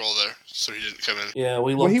happened with Scroll there, so he didn't come in. Yeah,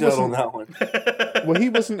 we lucked out on that one. Well, he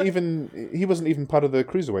wasn't even part of the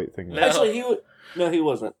cruiserweight thing. No. Actually, he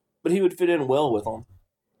wasn't, but he would fit in well with them.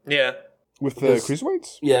 Yeah. With the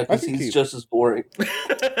cruiserweights? Yeah, because he's just as boring.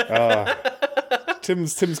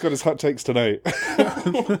 Tim's got his hot takes tonight.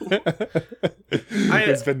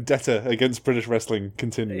 His vendetta against British wrestling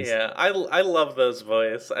continues. Yeah, I love those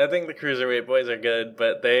boys. I think the Cruiserweight boys are good,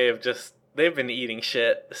 but they've been eating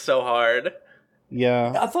shit so hard.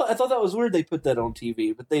 Yeah. I thought that was weird they put that on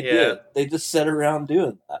TV, but they did. They just sat around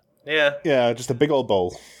doing that. Yeah. Yeah, just a big old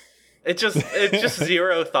bowl. It's just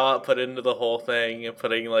zero thought put into the whole thing, and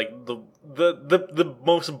putting like the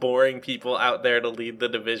most boring people out there to lead the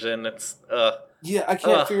division. It's Yeah, I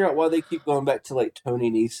can't figure out why they keep going back to like Tony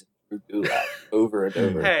Nese and Drew Gulak over and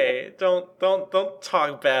over. Hey, don't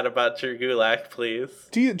talk bad about Drew Gulak, please.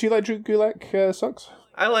 Do you like Drew Gulak socks?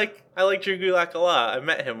 I like Drew Gulak a lot. I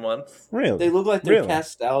met him once. Really? They look like they're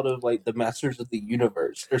cast out of like the Masters of the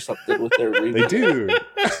Universe or something with their They do.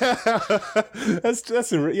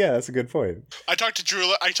 that's a good point. I talked to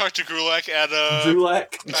Gulak at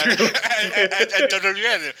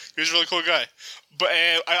WWN. He was a really cool guy. But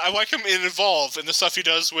I like him in Evolve and the stuff he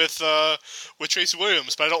does with Tracy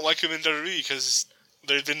Williams, but I don't like him in WWE because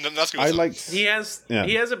there's been nothing with him. He has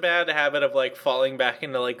a bad habit of like falling back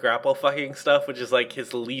into like grapple fucking stuff, which is like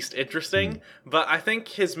his least interesting. But I think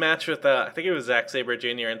his match with I think it was Zack Sabre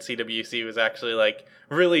Jr. in CWC was actually like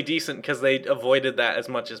really decent because they avoided that as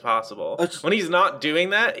much as possible. When he's not doing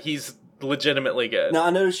that, he's legitimately good. Now I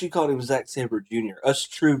noticed you called him Zack Sabre Jr. Us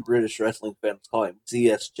true British wrestling fans call him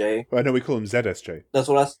ZSJ. Well, I know we call him ZSJ. That's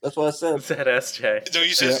what I said. ZSJ. No,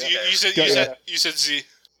 you said Z.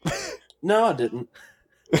 No, I didn't.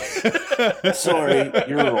 Sorry,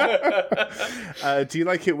 you're wrong. Do you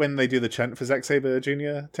like it when they do the chant for Zack Sabre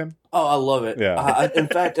Jr., Tim? Oh, I love it. Yeah. In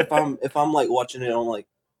fact, if I'm like watching it on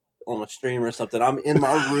a stream or something, I'm in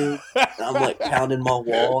my room and I'm like pounding my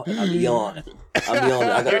wall and I'm yelling.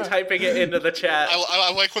 You're typing it into the chat.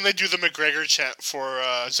 I like when they do the McGregor chant for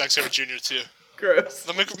Zack Sabre Jr. too. Gross.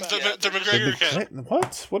 The McGregor chant.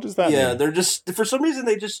 What? What does that mean? Yeah, they're just for some reason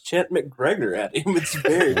they just chant McGregor at him. It's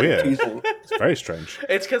very confusing. It's very strange.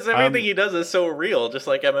 It's because everything he does is so real, just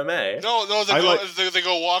like MMA. No, they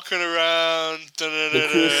go walking around,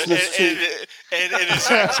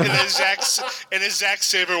 in his Zack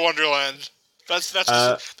Sabre Wonderland. That's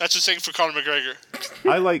just saying for Conor McGregor.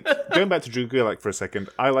 I like going back to Drew Gulak for a second.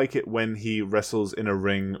 I like it when he wrestles in a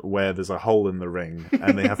ring where there's a hole in the ring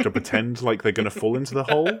and they have to pretend like they're going to fall into the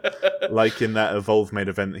hole, like in that Evolve main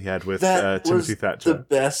event he had with Timothy Thatcher. The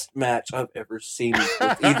best match I've ever seen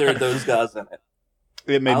with either of those guys in it.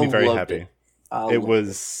 It made me very happy. It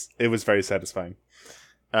was very satisfying.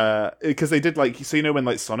 Because they did like, so you know when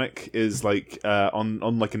like Sonic is like on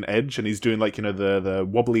like an edge and he's doing like, you know, the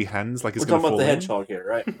wobbly hands like it's going to fall. We're talking about the hedgehog here,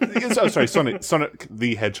 right? Oh, sorry, Sonic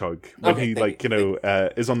the Hedgehog. When he like, you know,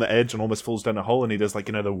 is on the edge and almost falls down a hole and he does like,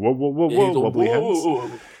 you know, the whoa wobbly hands.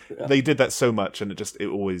 Yeah. They did that so much and it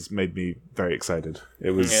always made me very excited.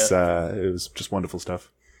 It was just wonderful stuff.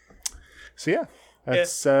 So yeah,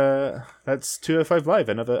 that's 205 Live,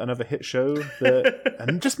 another hit show.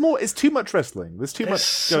 And just more. It's too much wrestling. There's too much.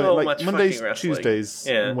 so like much Mondays, fucking wrestling. Tuesdays,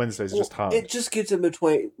 and Wednesdays are just hard. It just gets in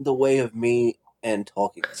between the way of me and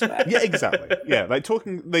Talking Smack. Yeah, exactly. Yeah, like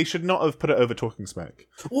talking. They should not have put it over Talking Smack.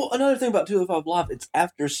 Well, another thing about 205 Live, it's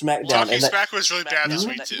after SmackDown. Talking and that- Smack was really bad this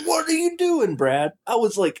week too. What are you doing, Brad? I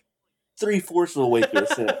was like 3/4 of the way through a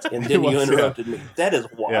sentence, and then It was, you interrupted me. That is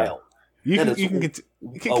wild. You That can, is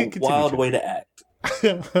you can, a wild way to act.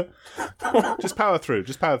 Just power through,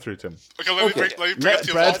 Tim. Okay, let me bring up the Brad,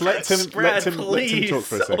 evolve let cards. Tim, Brad, let please. Tim talk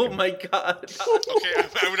for a second. Oh my god. Okay,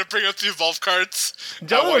 I'm gonna bring up the evolve cards.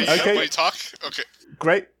 Don't. While Okay. you talk. Okay.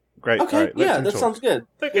 Great. Okay, All right, let yeah, Tim that talk. sounds good.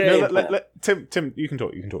 Okay. No, Good game plan. Tim, you can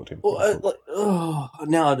talk, Tim. Well,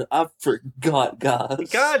 now I forgot, guys.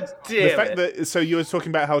 God The damn fact it. that, so you were talking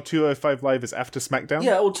about how 205 Live is after SmackDown?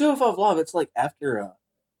 Yeah, well, 205 Live, it's like after,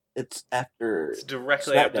 it's after, It's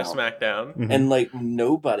directly after SmackDown. Mhm. and like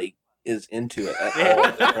nobody is into it at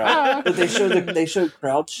all. Right? But they show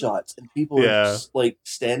crowd shots, and people are Yeah. just like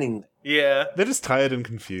standing there. Yeah. They're just tired and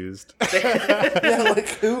confused. Yeah, like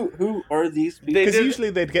who are these people? They Because did- usually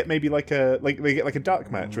they'd get maybe like they get like a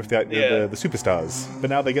dark match with the superstars, but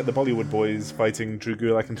now they get the Bollywood boys fighting Drew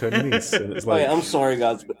Gulak and Tony Nese, and it's like Okay, I'm sorry,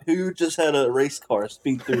 guys, but who just had a race car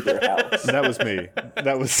speed through their house? that was me.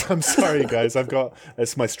 I'm sorry, guys.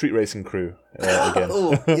 It's my street racing crew again.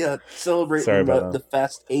 Oh, yeah, celebrating Sorry about the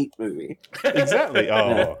Fast 8 movie. Exactly.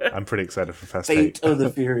 Oh, I'm pretty excited for Fast Fate 8. of the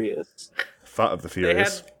Furious. Fat of the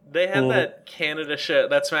Furious. They had that Canada show,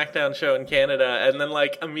 that SmackDown show in Canada, and then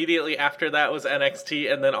like immediately after that was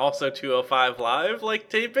NXT, and then also 205 Live like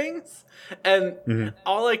tapings. And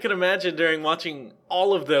all I could imagine during watching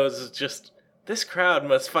all of those is just, this crowd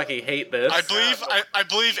must fucking hate this. I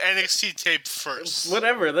believe NXT taped first.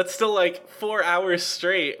 Whatever. That's still like 4 hours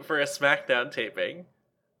straight for a SmackDown taping.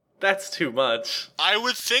 That's too much. I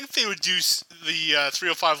would think they would do the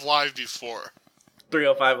 305 Live before.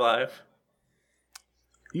 305 Live.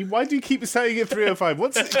 Why do you keep saying it 305?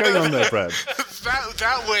 What's going on there, Brad?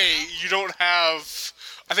 that way you don't have.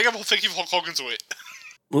 I think I'm thinking of Hulk Hogan's weight.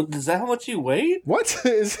 Well, is that how much he weighed? What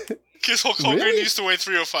is? Because Hulk Hogan Really? used to weigh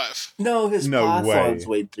 305. No, his No pythons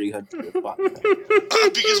way. weighed 305.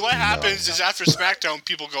 Because what happens is after SmackDown,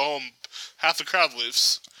 people go home, half the crowd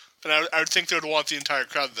leaves. And I would think they would want the entire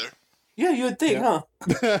crowd there. Yeah, you would think, huh?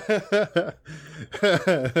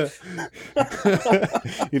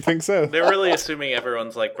 You think so? They're really assuming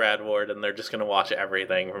everyone's like Brad Ward and they're just gonna watch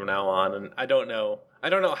everything from now on, and I don't know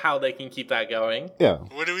how they can keep that going. Yeah,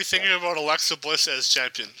 What are we thinking about Alexa Bliss as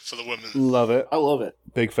champion for the women? love it. I love it.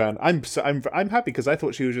 Big fan. I'm happy because I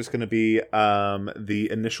thought she was just going to be the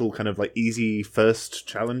initial kind of like easy first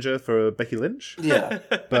challenger for Becky Lynch, Yeah.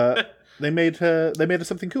 but they made her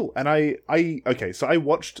something cool. And so I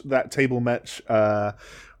watched that table match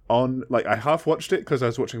on, like, I half watched it because I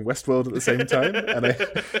was watching Westworld at the same time,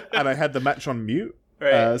 and I had the match on mute.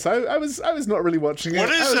 Right. So I was not really watching it. What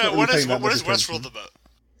I was not really is paying that what much is attention. Westworld about?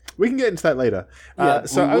 We can get into that later. Yeah,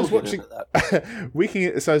 So we I will was get watching.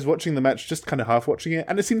 into that. So I was watching the match, just kind of half watching it,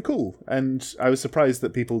 and it seemed cool. And I was surprised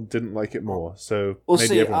that people didn't like it more. So Well, maybe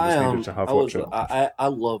see, everyone just needed to half watch it. I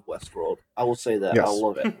love Westworld. I will say that. Yes. I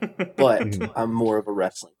love it. But I'm more of a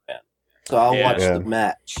wrestling fan. So I'll Yeah. watch Yeah. the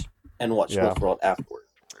match and watch Yeah. Westworld afterward.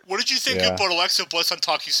 What did you think Yeah. about Alexa Bliss on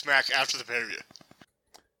Talking Smack after the pay-per-view?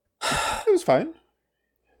 It was fine.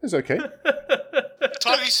 It was okay.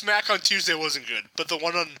 Talking Smack on Tuesday wasn't good, but the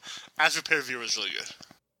one on after pay-per-view was really good.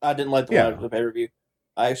 I didn't like the Yeah. one after the pay-per-view.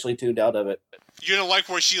 I actually tuned out of it. You didn't like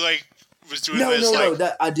where she like was doing No, this like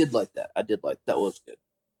that I did like that. That was good.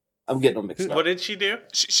 I'm getting them mixed up. What did she do?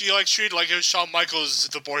 she like treated like it was Shawn Michaels'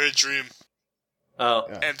 The Boyhood Dream, Oh.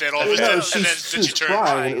 Yeah. and then all of No, a sudden, she and then was she turned.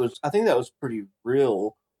 crying. And I think that was pretty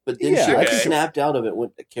real. But then Yeah, she like okay. snapped out of it,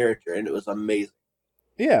 went to character, and it was amazing.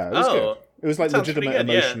 Yeah, it was Oh. good. It was like Sounds pretty legitimate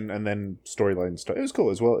good, yeah. emotion and then storyline stuff. It was cool.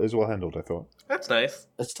 It was well handled, I thought. That's nice.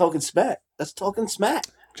 That's talking smack. That's talking smack.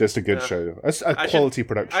 Just a good Yeah. show. A I should- quality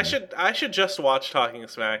production. I should just watch Talking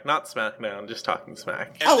Smack, not SmackDown, just Talking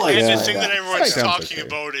Smack. And, I like and the that. thing that Yeah. everyone's SmackDown's talking okay.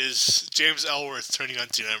 about is James Ellsworth turning on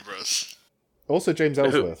Dean Ambrose. Also James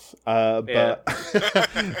Ellsworth. But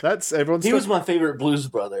that's everyone's. He was my favorite Blues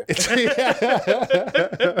Brother. That's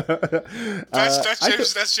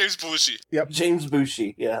James Belushi. James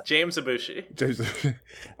Bushi. Yeah. James Ibushi. James.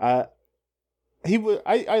 He was.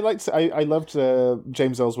 I liked. I loved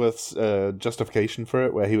James Ellsworth's justification for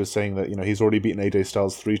it, where he was saying that he's already beaten AJ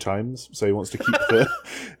Styles 3 times, so he wants to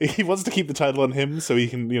keep the title on him, so he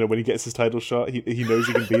can when he gets his title shot, he knows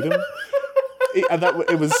he can beat him. And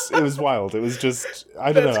it was wild. It was just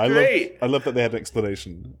I don't That's know. great. I love that they had an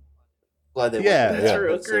explanation. glad they Yeah, went yeah.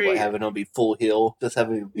 that instead of like, having him be full heel, just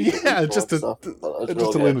having him be Yeah, heel just and a stuff. That was just real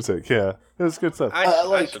a good. lunatic. Yeah, it was good stuff. I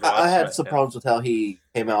should watch had it, some yeah. problems with how he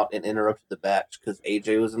came out and interrupted the match because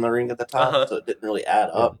AJ was in the ring at the time, Uh-huh. so it didn't really add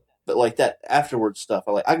up. But like that afterwards stuff,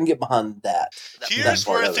 I can get behind that. Here's that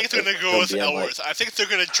part where I of think it, they're but gonna go don't with be on, like- Ellsworth. I think they're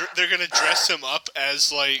gonna dress him up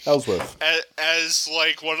as like Ellsworth. as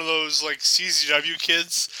like one of those like CZW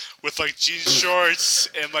kids with like jean shorts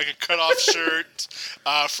and like a cutoff shirt.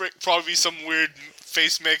 Probably some weird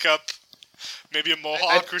face makeup, maybe a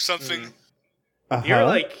mohawk or something.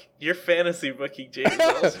 You're fantasy booking James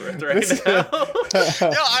Ellsworth right now.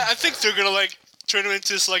 Yeah, I think they're gonna like turn him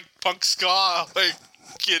into this like punk ska like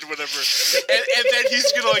kid, whatever, and then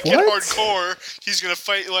he's gonna like get What? hardcore. He's gonna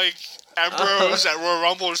fight like Ambrose at Royal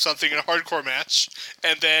Rumble or something in a hardcore match,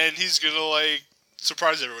 and then he's gonna like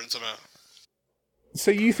surprise everyone somehow.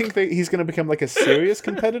 So you think that he's going to become like a serious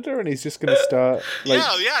competitor, and he's just going to start like?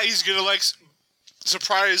 Yeah, he's gonna like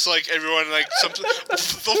surprise like everyone. Like something,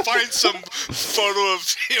 they'll find some photo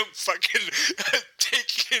of him fucking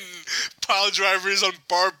taking pile drivers on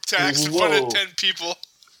barb tacks in front of Whoa. 10 people.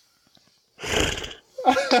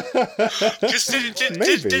 Because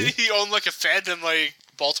didn't he own like a Fed in like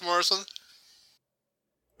Baltimore or something?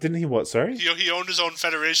 Didn't he what? Sorry, He owned his own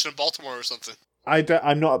federation in Baltimore or something.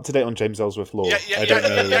 I'm not up to date on James Ellsworth lore. Yeah, I don't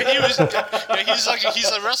know. he's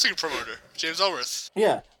a wrestling promoter, James Ellsworth.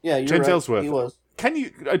 Yeah, you're James right. Ellsworth. He was. Can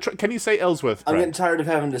you say Ellsworth? I'm Brad? getting tired of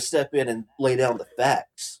having to step in and lay down the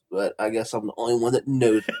facts, but I guess I'm the only one that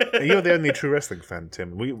knows. You're the only true wrestling fan,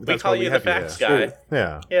 Tim. We That's call why we you the have facts here. guy. True.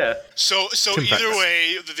 Yeah. Yeah. So Tim either Facts.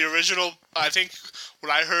 way, the original, I think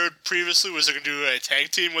what I heard previously was they're gonna do a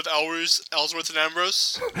tag team with Ellsworth and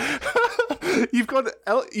Ambrose. You've got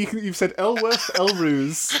you've said Ellsworth,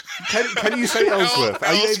 Elruse. Can you say Ellsworth?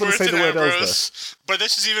 Are you able to say the word Ellsworth? But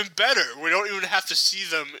this is even better. We don't even have to see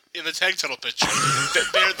them in the tag title picture.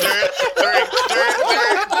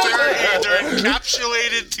 They're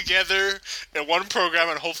encapsulated together in one program,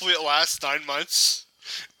 and hopefully it lasts 9 months.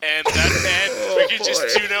 And we can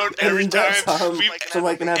just tune out every And time. that's how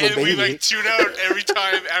somebody can have a And we baby. tune out every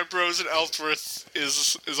time Ambrose and Ellsworth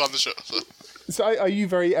is on the show. So are you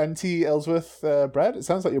very anti Ellsworth, Brad? It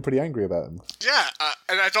sounds like you're pretty angry about him. Yeah,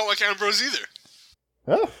 and I don't like Ambrose either.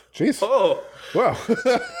 Oh, jeez. Oh, Wow.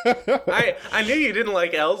 I knew you didn't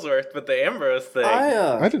like Ellsworth, but the Ambrose thing.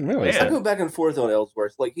 I didn't realize Man. I that. go back and forth on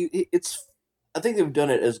Ellsworth. Like I think they've done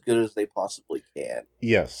it as good as they possibly can.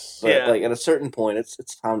 Yes. But Yeah. like at a certain point, it's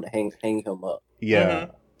time to hang him up. Yeah.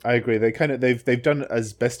 I agree. They they've done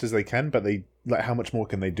as best as they can, but how much more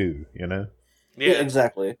can they do? You know. Yeah, Yeah.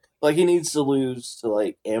 exactly. Like he needs to lose to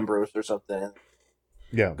like Ambrose or something.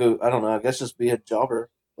 Yeah. Go. I don't know. I guess just be a jobber.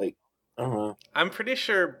 Like I don't know. I'm pretty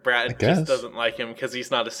sure Brad guess. just doesn't like him because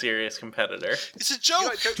he's not a serious competitor. It's a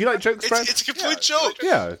joke. Do you like jokes, Brad? It's a complete joke.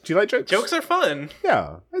 Yeah. Do you like jokes? Jokes are fun.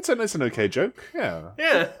 Yeah. It's an okay joke. Yeah.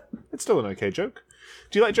 Yeah. It's still an okay joke.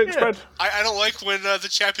 Do you like jokes, Yeah. Brad? I don't like when the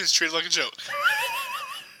champion's treated like a joke.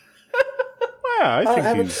 Yeah, I think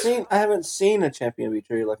I haven't seen a champion be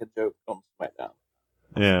treated like a joke on SmackDown.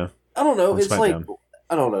 Yeah. I don't know. On It's like SmackDown.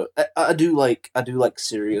 I don't know. I do like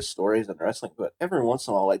serious stories in wrestling, but every once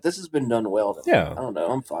in a while, like this has been done well. Yeah. I don't know.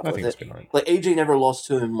 I'm fine I with think it's it. been alright. Like AJ never lost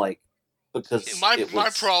to him, like because My it my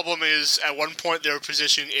was- problem is at one point they were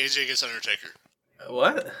positioning AJ against Undertaker.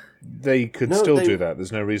 What? They could No, still they- do that.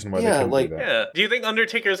 There's no reason why Yeah, they couldn't like- do that. Yeah. Do you think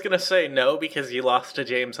Undertaker's gonna say no because he lost to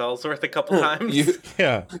James Ellsworth a couple times?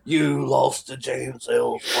 Yeah. you lost to James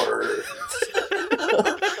Ellsworth.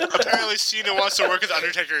 Apparently, Cena wants to work with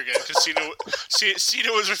Undertaker again because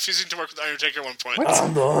Cena was refusing to work with Undertaker at one point. What?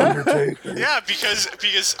 I'm the Undertaker. Yeah,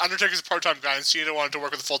 because Undertaker's a part-time guy and Cena wanted to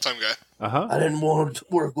work with a full-time guy. Uh-huh. I didn't want to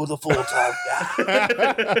work with a full-time guy.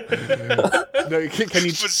 No, can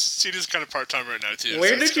you... But Cena's kind of part-time right now too. Where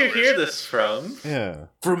so it's did you kinda hear weird. this from? Yeah.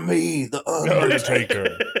 From me, the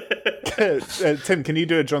Undertaker. Undertaker. Tim, can you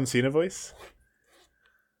do a John Cena voice?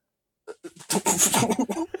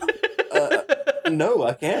 No,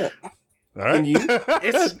 I can't. All right. Can you?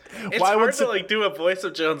 It's Why would hard to like do a voice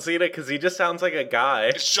of John Cena because he just sounds like a guy.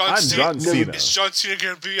 Is John I'm Cena, John Cena. Is John Cena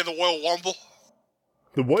going to be in the Royal Rumble?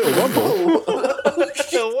 The Royal Rumble?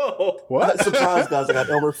 Whoa, What? Surprise, guys! I got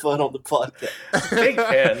Elmer Fudd on the podcast. big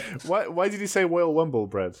fan. Why did you say Royal Rumble,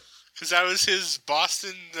 Brad? Because that was his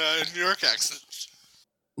Boston, New York accent.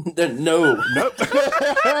 No, Nope.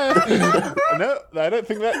 No, I don't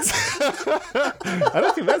think that's. I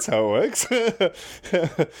don't think that's how it works.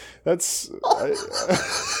 That's.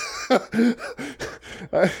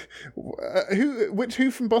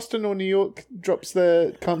 Who from Boston or New York drops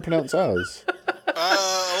their can't pronounce ours? A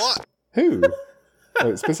lot. Who?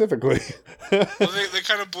 Like, specifically. Well, they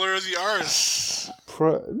kind of blur the R's.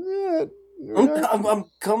 I'm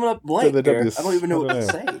coming up blank. The There. W's, I don't even know I what to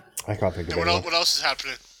don't say. I can't think of And it. what else is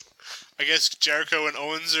happening? I guess Jericho and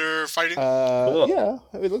Owens are fighting. Yeah,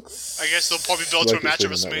 it looks. I guess they'll probably build to a like match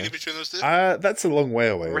it's at moving that way. WrestleMania between those two. That's a long way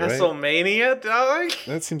away, right? WrestleMania, dog?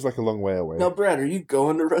 That seems like a long way away. Now, Brad, are you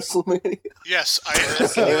going to WrestleMania? Yes,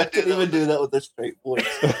 I I can even do that with a straight voice.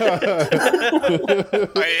 I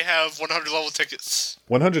have 100 level tickets.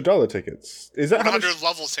 $100 tickets. Is that how much? 100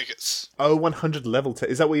 level tickets. Oh, 100 level.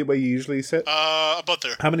 Is that where you usually sit? About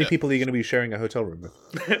there. How many people are you going to be sharing a hotel room with?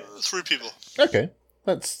 3 people. Okay,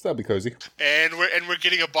 that'll be cozy. And we're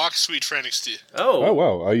getting a box suite for NXT. Oh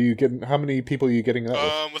wow, are you getting? How many people are you getting that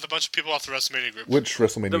with? With a bunch of people off the WrestleMania group. Which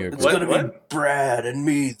WrestleMania? The- It's group? going to be Brad and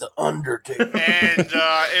me, the Undertaker. And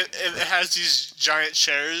it has these giant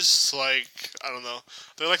chairs, like, I don't know.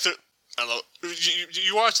 They're like the... I don't know.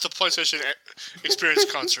 You watched the PlayStation Experience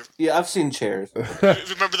concert. Yeah, I've seen chairs.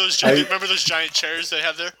 Remember those giant chairs they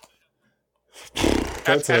have there?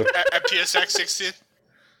 That's At PSX 16?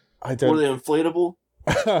 I Were don't. they inflatable?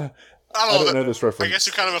 I don't know this reference. I guess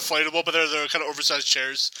they're kind of inflatable, but they're kind of oversized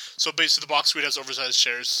chairs. So basically, the box suite has oversized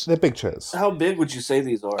chairs. They're big chairs. How big would you say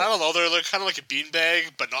these are? I don't know. They're like, kind of like a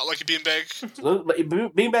beanbag, but not like a beanbag.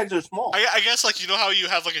 Beanbags are small. I guess like you know how you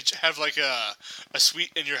have like a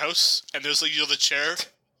suite in your house, and there's like the chair.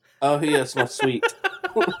 Oh, yes, my sweet.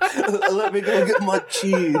 Let me go get my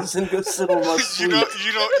cheese and go sit on my You sweet. you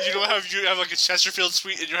have like a Chesterfield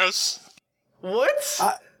suite in your house. What?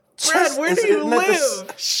 Brad, where do you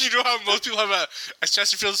live? You know how most people have a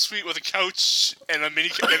Chesterfield suite with a couch and a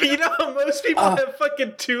mini. You know how most people have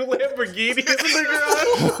fucking 2 Lamborghinis in their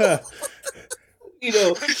garage? You know,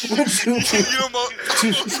 would you- You know,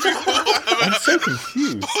 most people I'm have so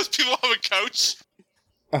confused. most people have a couch,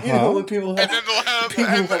 you know when people and have, then they'll have people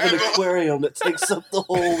have an aquarium that takes up the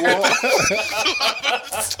whole wall.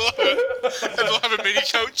 and they'll have a mini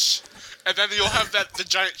couch, and then you'll have the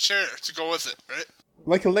giant chair to go with it, right?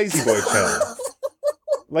 Like a lazy boy chair.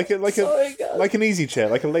 Like Oh my God. like an easy chair,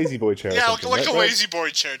 like a lazy boy chair. or Yeah, something, like a right? lazy boy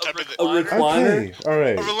chair type of thing. A recliner? Okay, all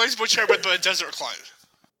right, Or a lazy boy chair with a desert recliner.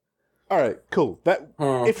 all right, cool. That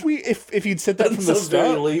Huh. if you'd said that from the That's very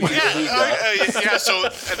start, lazy to me, guy. Yeah. So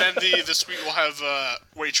and then the suite will have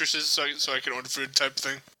waitresses, so I can order food type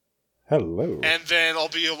thing. hello. And then I'll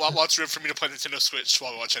be lots of room for me to play Nintendo Switch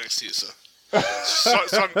while I watch NXT. So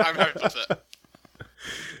I'm happy about that.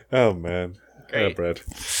 Oh man, Great. Oh, Brad,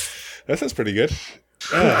 that sounds pretty good.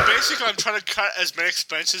 Basically, I'm trying to cut as many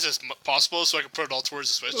expenses as possible so I can put it all towards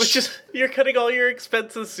the Switch. Which is, you're cutting all your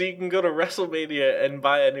expenses so you can go to WrestleMania and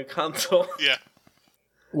buy a new console. Yeah.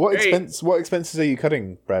 What Great. expenses are you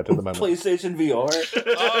cutting, Brad, at the moment? PlayStation VR.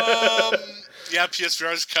 Yeah,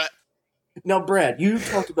 PSVR's cut. Now, Brad, you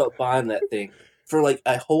talked about buying that thing for like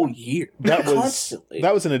a whole year. That was Constantly.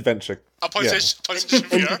 that was an adventure. A PlayStation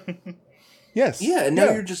VR. Yes. Yeah, and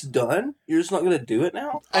now you're just done? You're just not going to do it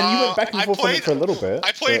now? And you went back and I forth on played- it for a little bit.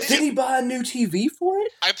 I played- but- Did he buy a new TV for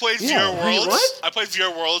it? I played Yeah. VR Wait, Worlds. what? I played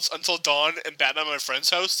VR Worlds until dawn and Batman at my friend's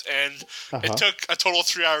house, and Uh-huh. it took a total of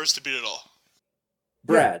 3 hours to beat it all.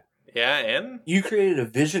 Brad, Yeah, and? you created a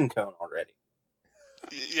vision cone already.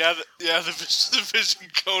 The Vision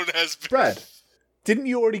Cone has been. Brad, didn't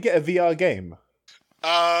you already get a VR game?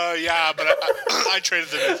 Yeah, but I traded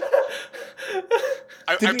them in.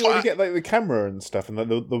 Didn't you already get like the camera and stuff and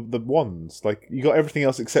the wands? Like you got everything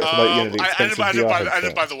else except for like the I expensive didn't VR buy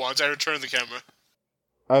headset. the wands. I returned the camera.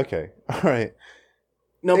 Okay, all right.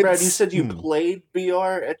 No, Brad, It's- you said you played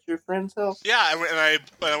VR at your friend's house? Yeah,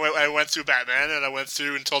 I went through Batman, and I went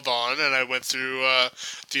through Until Dawn, and I went through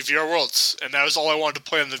the VR Worlds, and that was all I wanted to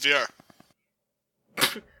play in the VR.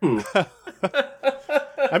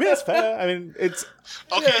 I mean that's fair. I mean it's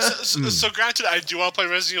Okay, so granted, I do want to play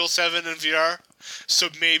Resident Evil 7 in VR, so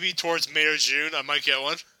maybe towards May or June I might get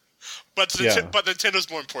one. But Nintendo's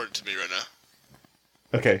more important to me right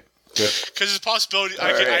now. okay. Good. Because there's a possibility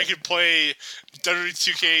I could play WWE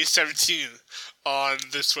 2K17 on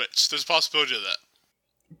the Switch. There's a possibility of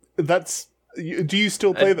that. That's. Do you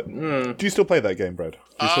still play that? Do you still play that game, Brad?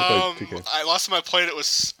 Do you still play 2K? Last time I played it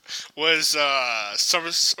was Summer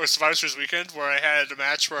or Survivor Series weekend, where I had a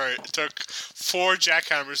match where it took 4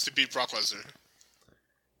 jackhammers to beat Brock Lesnar.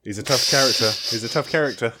 He's a tough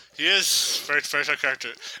character. He is very very tough character,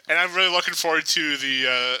 and I'm really looking forward to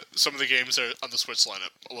the some of the games that are on the Switch lineup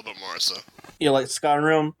a little bit more. So You like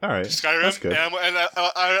Skyrim? All right. Skyrim, That's good. and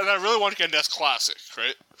I really want to get NES Classic,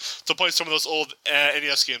 right? To play some of those old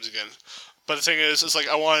NES games again. But the thing is, it's like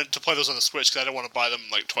I wanted to play those on the Switch because I didn't want to buy them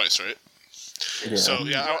like twice, right? Yeah. So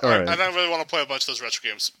yeah, Alright. I don't really want to play a bunch of those retro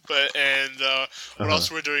games. But what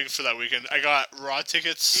else we're doing for that weekend? I got Raw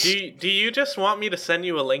tickets. Do you just want me to send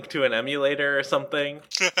you a link to an emulator or something?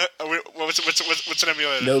 What's an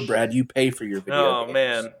emulator? No, Brad, you pay for your video. Oh games.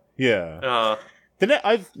 man. Yeah.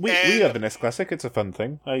 We have an S Classic. It's a fun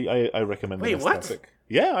thing. I recommend Wait, the S what? Classic.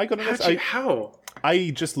 Yeah, I got an S. How?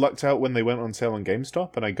 I just lucked out when they went on sale on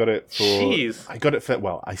GameStop, and I got it for. Jeez. I got it for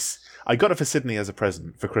I got it for Sydney as a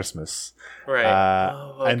present for Christmas. Right.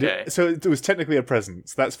 And okay. so it was technically a present.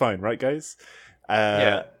 So that's fine, right, guys?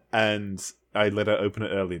 Yeah. And I let her open it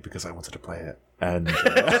early because I wanted to play it. And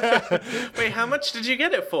Wait, how much did you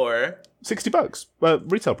get it for? $60,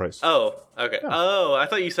 retail price. Oh, okay. Yeah. Oh, I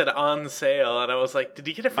thought you said on sale, and I was like, did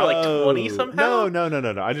you get it for like 20 somehow? No.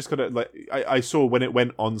 I just got it I saw when it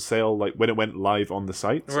went on sale, like when it went live on the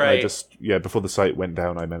site. And Right. I just before the site went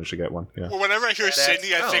down, I managed to get one. Yeah. Well, whenever I hear That's-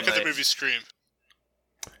 Sydney, I think of the nice. movie Scream.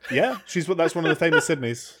 Yeah, that's one of the famous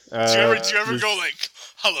Sydneys. Do you ever go like,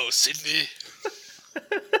 "Hello, Sydney"?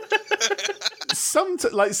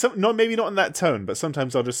 Maybe not in that tone, but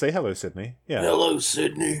sometimes I'll just say hello, Sydney. Yeah. Hello,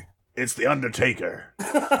 Sydney. It's the Undertaker.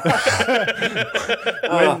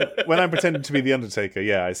 when I'm pretending to be the Undertaker,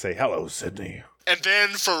 yeah, I say hello, Sydney. And then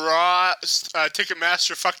for Raw,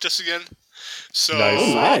 Ticketmaster fucked us again. So Nice.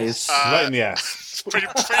 Oh, nice. Right in the ass. pretty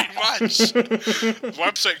much.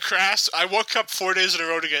 Website crashed. I woke up 4 days in a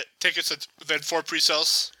row to get tickets and then 4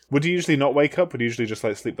 pre-sales. Would you usually not wake up? Would you usually just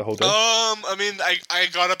sleep the whole day? I mean, I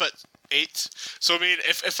got up at 8. So I mean,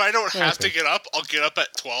 if I don't have to get up, I'll get up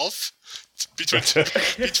at 12. Between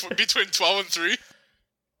 12 and 3.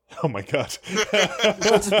 Oh my god.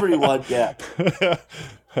 That's a pretty wide gap.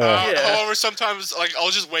 However, sometimes like I'll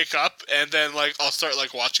just wake up and then like I'll start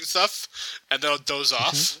like watching stuff and then I'll doze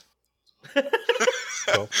off.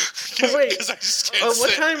 Cool. Wait, Because I just can't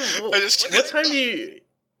sit.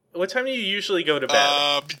 What time do you usually go to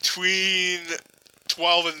bed? Between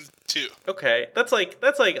 12 and 2. Okay, that's like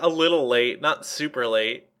a little late, not super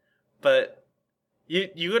late, but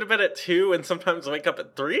you go to bed at 2 and sometimes wake up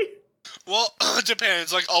at 3? Well, it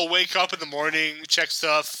depends. Like I'll wake up in the morning, check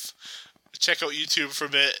stuff, check out YouTube for a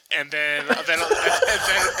bit, and then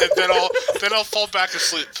I'll fall back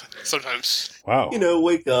asleep sometimes. Wow.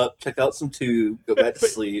 Wake up, check out some tube, go back to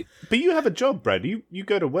sleep. But you have a job, Brad. You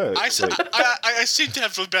go to work. I seem to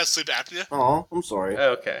have really bad sleep apnea. Oh, I'm sorry.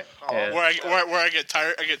 Okay. Yeah. Where I get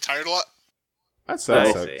tired. I get tired a lot. That I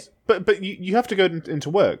sucks. see. But you have to go into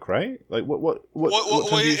work, right? Like what time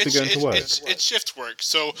do you have to go into work? It's shift work.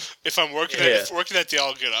 So if I'm working working that day,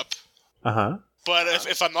 I'll get up. Uh-huh. But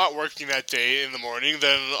if I'm not working that day in the morning,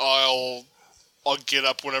 then I'll get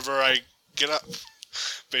up whenever I get up.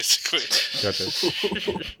 Basically. Gotcha.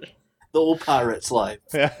 The old pirate's life.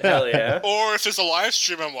 Hell yeah. Or if there's a live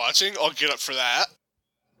stream I'm watching, I'll get up for that.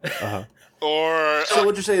 Uh-huh. Or So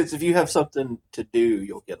what you're saying is if you have something to do,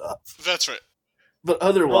 you'll get up. that's right. But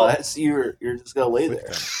otherwise, you're just gonna lay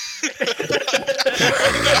there.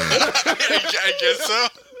 I guess so.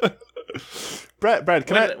 Brad,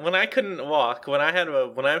 When I couldn't walk, when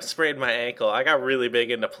I sprayed my ankle, I got really big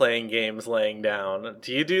into playing games laying down.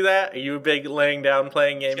 Do you do that? Are you a big laying down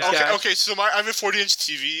playing games guy? Okay. So I have a 40-inch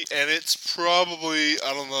TV, and it's probably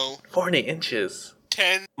 40 inches.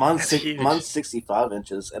 10. Mine's That's huge. 65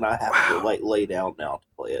 inches, and I have to lay down now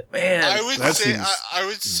to play it. Man, I would that say seems- I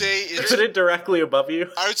would say it's put it directly above you.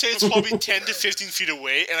 I would say it's probably 10 to 15 feet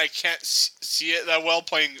away, and I can't see it that well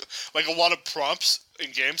playing like a lot of prompts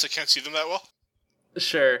in games. I can't see them that well.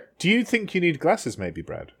 Sure. do you think you need glasses, maybe,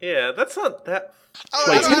 Brad? Yeah, that's not that.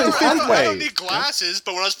 Wait, 10 to 15 I way. don't need glasses,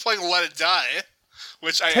 but when I was playing Let It Die,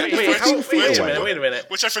 which I 10 to Wait, 15 feet wait a away. minute.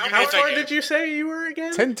 which I forget How what that far game. did you say you were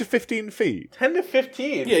again? 10 to 15 feet. 10 to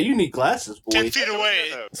 15. Yeah, you need glasses, boy. 10 feet away.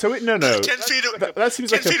 So no. 10 feet. That seems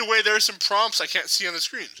 10 like a... feet away. There are some prompts I can't see on the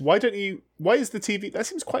screen. Why is the TV... That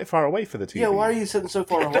seems quite far away for the TV. Yeah, why are you sitting so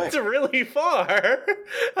far away? That's really far.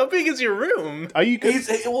 How big is your room? Are you good?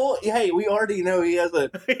 Hey, we already know he has a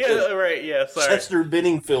Yeah, right, yeah, sorry. Chester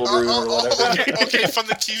Benningfield room or whatever. Okay. From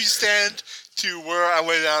the TV stand to where I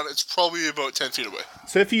lay down, it's probably about 10 feet away.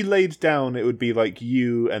 So if you laid down, it would be like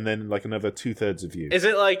you and then like another 2/3 of you. Is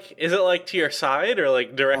it like to your side or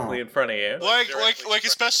like directly in front of you? Like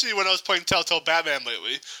especially when I was playing Telltale Batman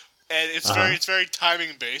lately, and it's very timing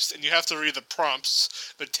based, and you have to read the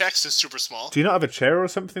prompts. The text is super small. Do you not have a chair or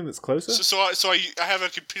something that's closer? So I have a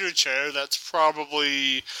computer chair that's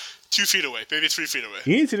probably 2 feet away, maybe 3 feet away.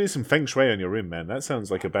 You need to do some feng shui on your room, man. That sounds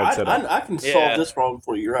like a bad setup. I can Yeah. solve this problem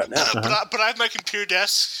for you right now. But I have my computer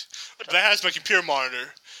desk that has my computer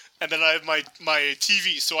monitor, and then I have my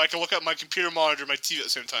TV, so I can look at my computer monitor, and my TV at the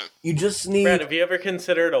same time. You just need. Brad, have you ever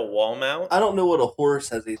considered a wall mount? I don't know what a horse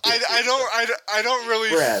has anything. I don't really.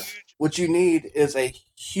 Brad, what you need is a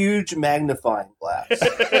huge magnifying glass,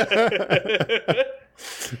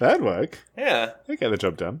 That'd work. Yeah, I get the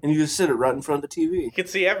job done. and you just sit it right in front of the TV. you can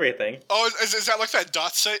see everything. Oh, is that like that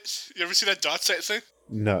dot sight? You ever see that dot sight thing?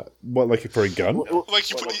 No, what, like for a gun? Like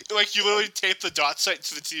you literally tape the dot sight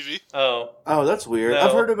to the TV. Oh, Oh, that's weird. No.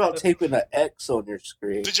 I've heard about taping an X on your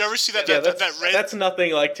screen. Did you ever see that yeah, that red? that's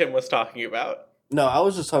nothing like Tim was talking about. No, I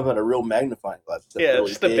was just talking about a real magnifying glass. That's Yeah, really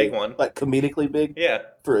just a big one. like comedically big Yeah.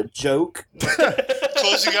 for a joke.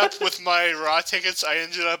 Closing up with my Raw tickets, I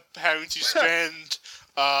ended up having to spend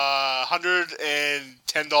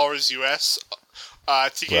 $110 US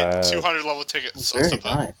to get Wow. 200 level tickets. on Very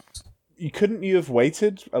StubHub. nice. Couldn't you have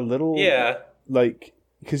waited a little? Yeah. Like,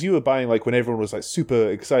 because you were buying like when everyone was like super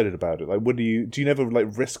excited about it. Like, do you never like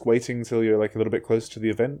risk waiting until you're like a little bit close to the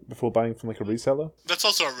event before buying from like a reseller? That's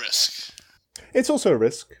also a risk. It's also a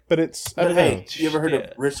risk, but it's I But don't hey, you ever heard Yeah.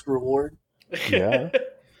 of risk reward? know. Yeah,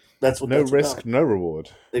 That's what no that's risk, about. no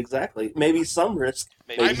reward. Exactly. Maybe some risk.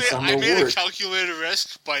 Maybe I some made a reward. calculated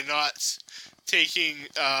risk by not taking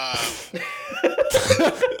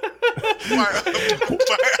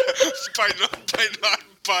by not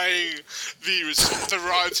buying the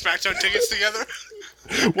Raw and SmackDown tickets together.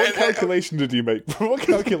 What calculation did you make? What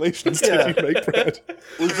calculations Yeah. did you make, Brad?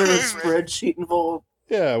 Was there a spreadsheet involved?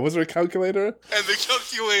 Yeah, was there a calculator? And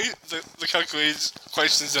the calculated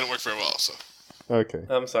questions didn't work very well. So Okay.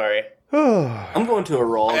 I'm sorry. When I'm going to a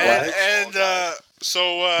Raw, guys.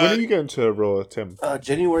 so are you going to Raw, Tim?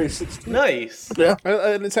 January 16th. Nice. Yeah.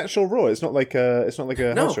 And it's actual Raw. It's not like a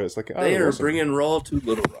No, house show. It's like They are awesome. bringing Raw to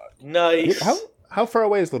Little Rock. Nice. How far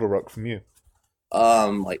away is Little Rock from you?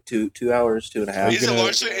 Like 2 hours, 2.5. is it gonna-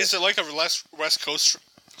 largely is it like a West Coast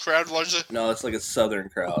crowd largely? No, it's like a southern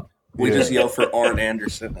crowd. We Yeah. just yell for Arn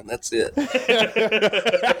Anderson, and that's it.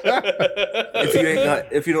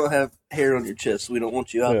 If you don't have hair on your chest, we don't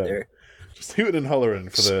want you out Yeah. there. Just hooting and hollering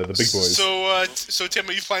for the big boys. So Tim,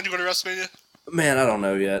 are you planning to go to WrestleMania? Man, I don't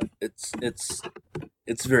know yet.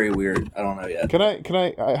 It's very weird. I don't know yet. Can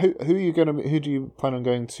I? Who are you going to? Who do you plan on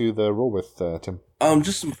going to the Raw with, Tim?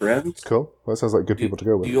 Just some friends. Cool. Well, that sounds like good people to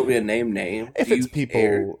go with. Do you want me to name? If Do it's you people,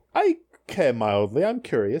 care? I care mildly. I'm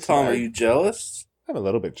curious. Tom, are you jealous? I'm a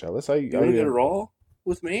little bit jealous. You want to go to Raw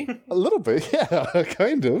with me? a little bit, yeah,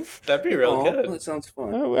 kind of. That'd be real Oh, good. that sounds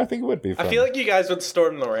fun. Oh, I think it would be fun. I feel like you guys would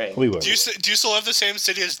storm the ring. we would. Do you still live in the same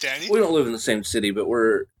city as Danny? We don't live in the same city, but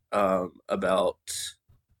we're about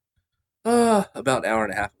an hour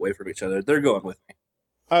and a half away from each other. They're going with me.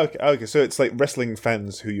 Okay. So it's like wrestling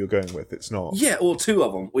fans who you're going with. It's not. Yeah, well, 2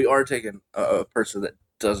 of them. We are taking a person that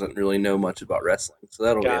doesn't really know much about wrestling, so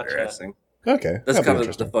that'll Gotcha. be interesting. Okay. That's that'd be kind of the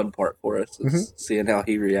interesting. fun part for us, is seeing how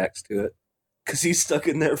he reacts to it. Because he's stuck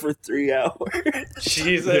in there for 3 hours.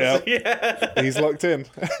 Jesus. Yeah. Yeah. He's locked in.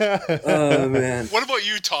 Oh, man. What about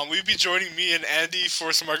you, Tom? Will you be joining me and Andy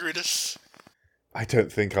for some margaritas? I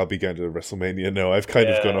don't think I'll be going to WrestleMania. No, I've kind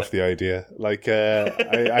of Yeah. gone off the idea. Like,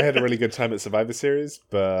 I had a really good time at Survivor Series,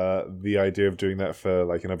 but the idea of doing that for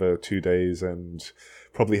like another 2 days and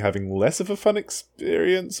probably having less of a fun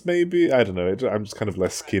experience, maybe, I don't know. I'm just kind of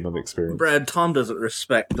less keen on the experience. Brad, Tom doesn't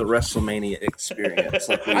respect the WrestleMania experience.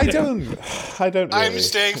 Like we I do. don't. Really. I'm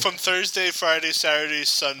staying from Thursday, Friday, Saturday,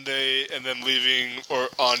 Sunday, and then leaving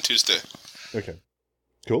on Tuesday. Okay,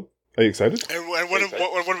 cool. Are you excited? And what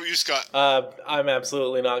about you, Scott? I'm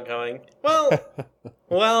absolutely not going. Well,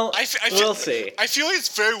 we'll see. I feel like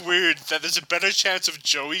it's very weird that there's a better chance of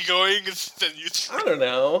Joey going than you I three. don't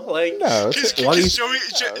know. Like, No, Because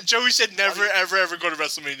Joey said never, ever go to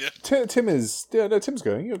WrestleMania. Tim is. Yeah, no, Tim's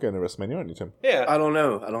going. You're going to WrestleMania, aren't you, Tim? yeah. I don't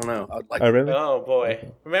know. I'd like Oh, really? Oh boy.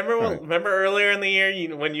 Remember Right. remember earlier in the year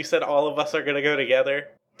when you said all of us are gonna go together?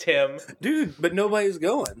 Tim. Dude, but nobody's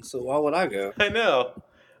going, so why would I go? I know.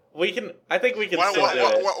 I think we can Why still do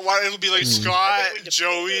it. why it'll be like Scott,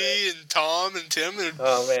 Joey, and Tom, and Tim? And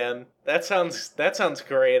Oh man. That sounds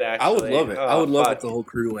great actually. I would love it. Oh, I would love fuck. if the whole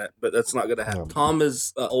crew went, but that's not going to happen. Um, Tom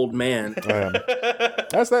is an old man. I am.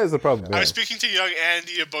 That is the problem. I Yeah. was speaking to young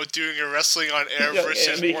Andy about doing a wrestling on air Young versus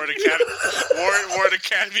Andy. Ward Academy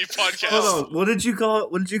podcast. Hold on. What did you call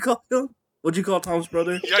it? What did you call him? What did you call Tom's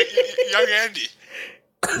brother? Young Andy.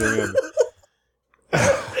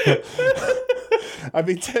 I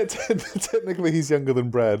mean, technically he's younger than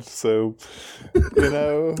Brad, so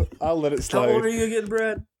I'll let it How old are slide. you again,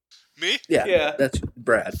 Brad? Me? Yeah. That's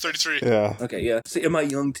Brad. 33. Yeah, Okay, yeah. See, am I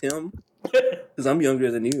young Tim? Because I'm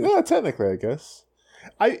younger than you. yeah, technically, I guess.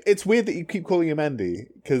 It's weird that you keep calling him Andy,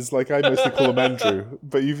 because like I mostly call him Andrew,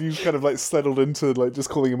 but you've kind of like settled into like just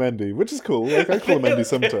calling him Andy, which is cool. Like I call him Andy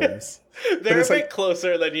sometimes. They're a it's bit like-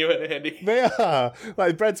 closer than you and Andy. They are.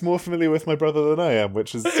 Like Brad's more familiar with my brother than I am,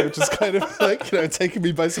 which is kind of like, taking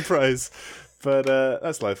me by surprise. But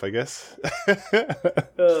that's life, I guess. Oh,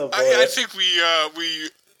 boy. I think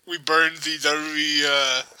we burned the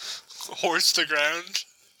WWE horse to ground.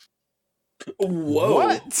 Whoa!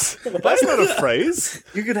 What? That's not a phrase.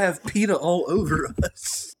 You could have PETA all over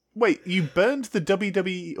us. Wait, you burned the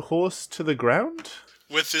WWE horse to the ground?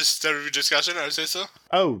 With this WWE discussion, I would say so.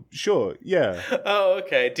 Oh, sure, yeah. Oh,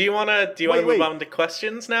 okay. Do you wanna Wait. move on to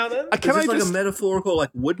questions now then? Can Is this I like just? a metaphorical like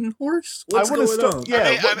wooden horse? What's I wanna going stop- on? yeah. I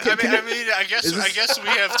Is this- guess we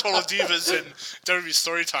have Total Divas and WWE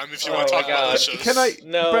story time if you Oh want to my talk about God. those shows. Can I?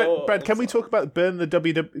 No. Brad, can we talk about burn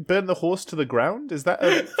the horse to the ground? Is that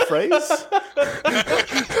a phrase?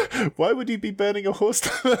 Why would you be burning a horse to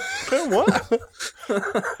the what?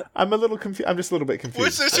 I'm a little confused. I'm just a little bit confused.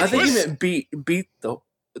 What's this? I think you meant beat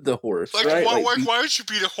the horse, Like, right? why beat- would you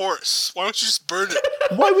beat a horse? Why don't you just burn it?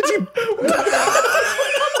 Why would you?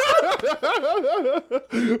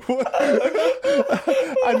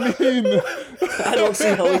 I mean, I don't see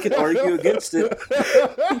how we can argue against it.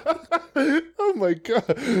 oh my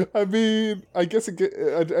god! I mean, I guess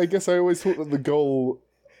I always thought that the goal.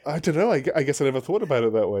 I don't know. I guess I never thought about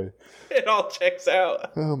it that way. It all checks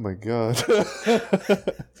out. Oh my god!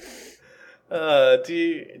 Do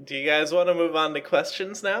you guys want to move on to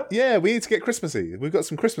questions now? Yeah, we need to get Christmassy. We've got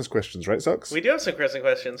some Christmas questions, right, Socks? We do have some Christmas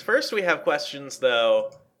questions. First, we have questions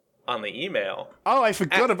though on the email. Oh, I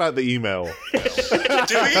forgot about the email.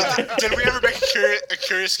 Did we ever make a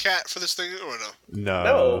curious cat for this thing or no? No.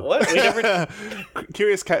 No, what? We never.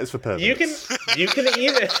 Curious Cat is for perverts. You can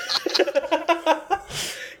email.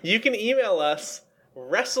 You can email us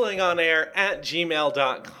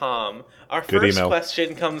wrestlingonair@gmail.com. Our Good first email.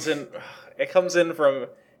 question comes in. It comes in from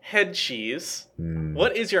Head Cheese.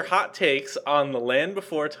 What is your hot takes on the Land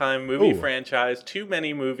Before Time movie Ooh. franchise? Too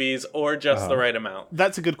many movies or just the right amount?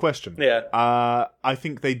 That's a good question. Yeah. I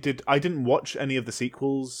think they did. I didn't watch any of the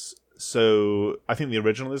sequels, so I think the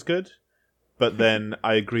original is good. But then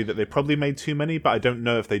I agree that they probably made too many, but I don't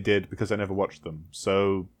know if they did because I never watched them.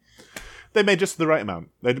 So they made just the right amount.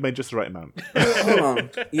 They made just the right amount. Hold on.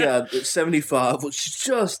 Yeah, 75 was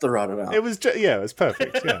just the right amount. It was it was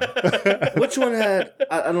perfect. Yeah. Which one had?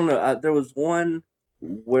 I don't know. There was one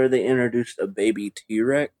where they introduced a baby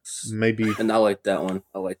T-Rex, Maybe and I liked that one.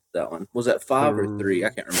 Was that 5 or 3? I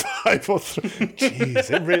can't remember. 5 or 3. Jeez,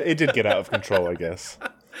 it did get out of control, I guess.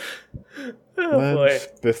 Oh Land boy.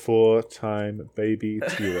 Before Time, baby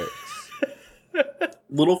T-Rex.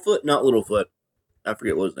 Littlefoot, not Littlefoot. I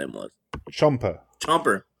forget what his name was. Chomper.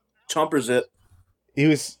 Chomper. Chomper's it. He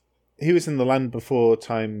was in the Land Before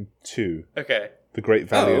Time 2, Okay. The Great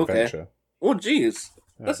Valley Oh, okay. Adventure. Oh, jeez.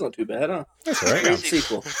 That's not too bad, huh? That's all right. Great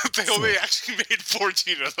sequel. They only actually made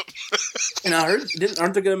 14 of them. And I heard,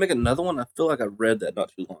 aren't they going to make another one? I feel like I read that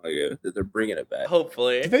not too long ago, that they're bringing it back.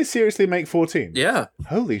 Hopefully. Did they seriously make 14? Yeah.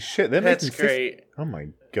 Holy shit, they're That's making great. Oh my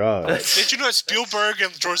god. Did you know that Spielberg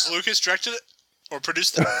and George Lucas directed it? Or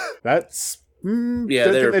produced it? That's... Yeah, don't they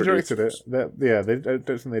think were they directed it. producers. I don't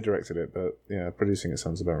think they directed it, but yeah, producing it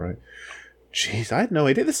sounds about right. Jeez, I had no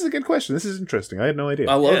idea. This is a good question. This is interesting. I had no idea.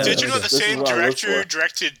 I love Yeah. it. Did you know the This is same what I live director for.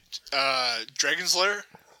 directed Dragon's Lair?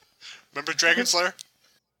 Remember Dragon's Lair?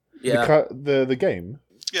 Yeah. The game?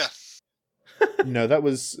 Yeah. No, that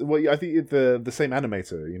was... Well, I think the same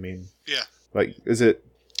animator, you mean? Yeah. Like, is it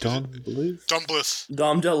Don Bluth? Don Bluth.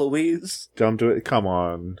 Dom DeLuise. Dom, do it. Come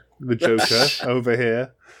on. The Joker over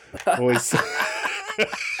here. Always...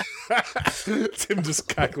 Tim just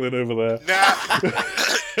cackling over there.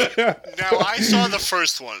 Now I saw the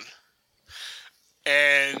first one.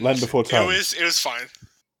 And Land Before Time. it was fine.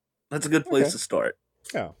 That's a good place Okay. to start.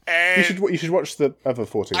 Yeah. And You should watch the other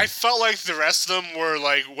 14. I felt like the rest of them were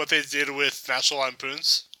like what they did with National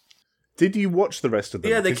Lampoons. Did you watch the rest of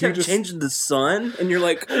them? Yeah, they 'Cause you kept just- changing the sun, and you're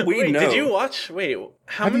like, we Wait, know. did you watch? Wait,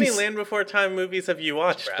 how Have you many s- Land Before Time movies have you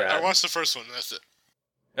watched, Brad? I watched the first one, that's it.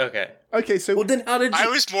 Okay. Okay, so Well, then how did you? I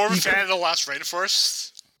was more of a fan of The Last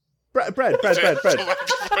Rainforest. Brad. than Land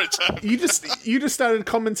Before Time. You just started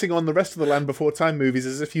commenting on the rest of the Land Before Time movies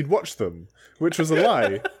as if you'd watched them, which was a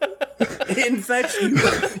lie. In fact,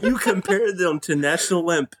 you compared them to National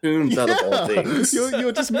Lampoons out of all things.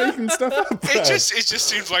 You're just making stuff up. It Brad. just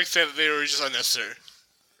seemed like that they were just unnecessary.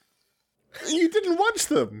 You didn't watch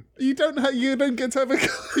them. You don't get to have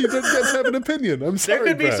an opinion. I'm sorry. There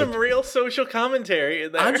could be Brad. some real social commentary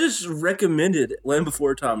in there. I just recommended Land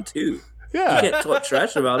Before Time 2. Yeah. You can't talk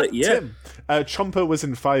trash about it. Yeah, Tim. Chomper was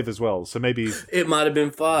in 5 as well, so maybe it might have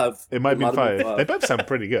been 5. it might be have been 5. They both sound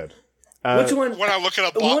pretty good. Which one? When I look at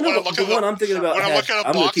a The box, one I'm thinking about. when I look at a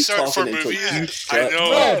I'm gonna box keep art for talking until you movies, shut I know.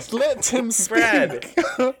 Brad, let Tim speak. Brad.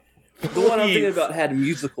 The one I'm thinking about had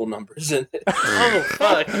musical numbers in it. Oh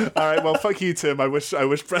fuck! All right, well, fuck you, Tim. I wish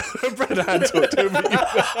Brad had talked over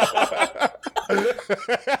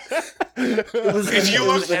It was, If you it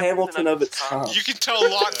look- was the Hamilton of its time. You can tell a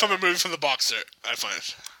lot from a movie from the box art, I find.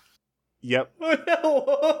 Yep.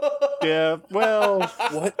 Oh, no. Yeah. Well.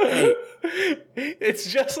 What? Hey,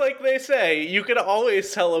 It's just like they say. You can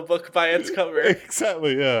always tell a book by its cover.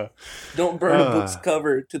 Exactly. Yeah. don't burn a book's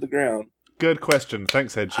cover to the ground. Good question.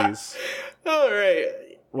 Thanks, Head Cheese. All right.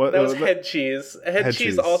 What? That was Head Cheese. Head Head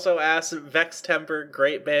Cheese Cheese. also asked Vex Temper,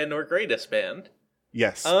 great band or greatest band?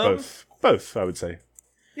 Yes. Um, Both. Both. I would say.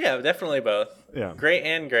 Yeah, definitely both. Yeah. Great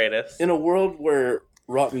and greatest. In a world where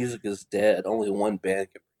rock music is dead, only one band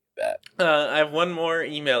can bring it back. I have one more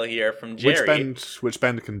email here from Jerry. Which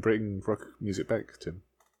band can bring rock music back, Tim?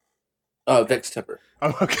 Vex Temper.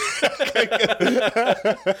 Oh, okay.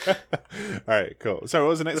 All right, cool. So, what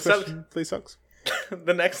was the next The sub- question, please, Sox?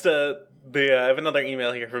 The next, I have another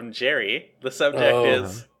email here from Jerry. The subject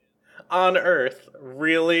is On Earth,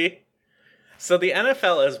 really? So the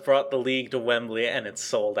NFL has brought the league to Wembley and it's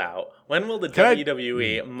sold out. When will the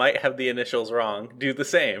WWE, might have the initials wrong, do the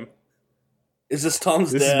same? Is this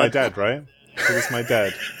Tom's This dad? is my dad, right? So this is my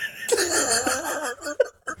dad.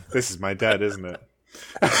 This is my dad, isn't it?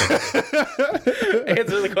 Answer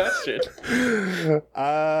the question.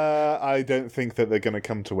 I don't think that they're going to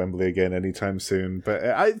come to Wembley again anytime soon. But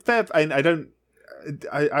I don't.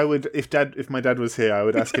 I would if my dad was here, I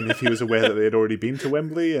would ask him if he was aware that they had already been to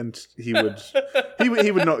Wembley, and he would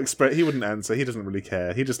not express. He wouldn't answer. He doesn't really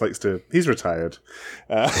care. He just likes to. He's retired.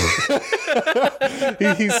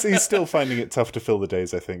 He's still finding it tough to fill the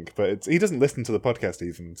days, I think. But he doesn't listen to the podcast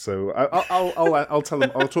even. So I'll tell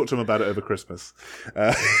him. I'll talk to him about it over Christmas.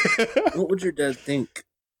 What would your dad think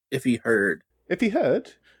if he heard? If he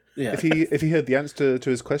heard. Yeah, If he heard the answer to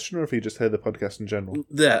his question, or if he just heard the podcast in general.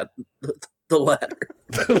 that the latter.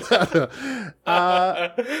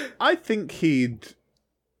 I think he'd.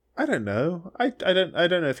 I don't know. I don't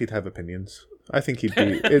know if he'd have opinions. I think he'd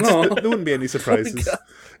be. No. There wouldn't be any surprises.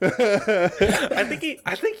 I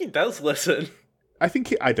think he does listen. I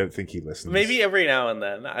don't think he listens. Maybe every now and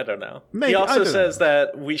then. I don't know. Maybe, He I also don't says know.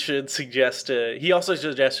 that we should suggest. He also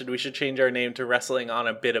suggested we should change our name to Wrestling on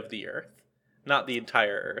a Bit of the Earth, not the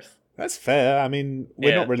entire Earth. That's fair. I mean, we're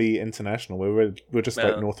Yeah. not really international. We're just like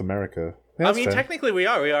No. North America. I Yeah, that's mean, fair. technically we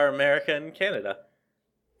are. We are America and Canada.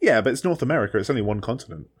 Yeah, but it's North America. It's only one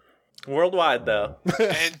continent. Worldwide, though.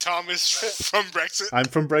 And Tom is from Brexit. I'm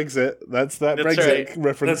from Brexit. That's that That's Brexit right.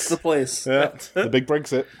 reference. That's the place. Yeah, the big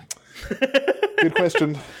Brexit. Good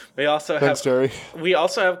question. We also Thanks, Jerry.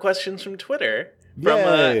 have questions from Twitter from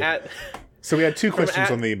Yay. at. So we had 2 questions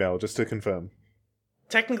at- on the email, just to confirm.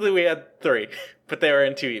 Technically, we had 3, but they were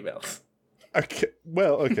in 2 emails. Okay.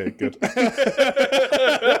 Well, okay, good. I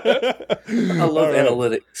love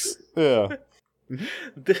analytics. Yeah.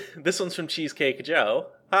 This one's from Cheesecake Joe.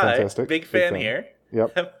 Hi, Fantastic. big Big fan fan. here.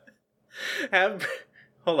 Yep.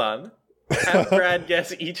 Hold on. Have Brad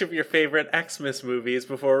guess each of your favorite Xmas movies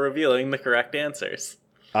before revealing the correct answers.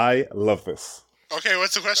 I love this. Okay,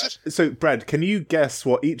 what's the question? So, Brad, can you guess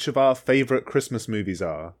what each of our favorite Christmas movies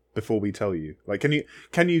are before we tell you? Like,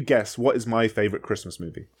 can you guess what is my favorite Christmas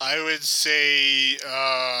movie? I would say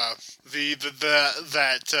that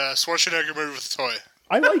Schwarzenegger movie with the toy.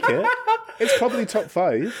 I like it. It's probably top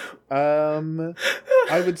 5.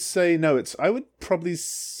 I would say no. I would probably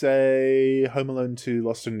say Home Alone 2: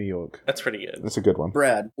 Lost in New York. That's pretty good. That's a good one.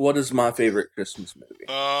 Brad, what is my favorite Christmas movie?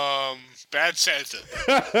 Bad Santa.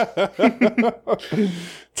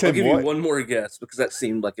 Tim, I'll give what? you one more guess because that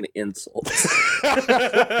seemed like an insult.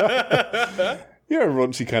 You're a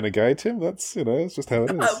raunchy kind of guy, Tim. That's it's just how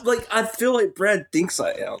it is. I feel like Brad thinks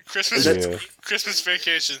I am. Christmas Yeah. Christmas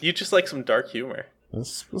Vacation. You just like some dark humor.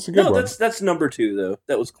 That's a good No, one. that's number 2 though.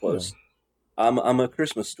 That was close. I'm a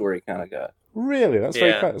Christmas Story kind of guy. Really, that's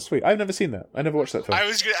Yeah. very sweet. I've never seen that. I never watched that film. I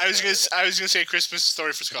was gonna say Christmas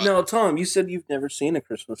Story for Scott. No, Tom, you said you've never seen A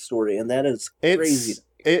Christmas Story, and that is crazy.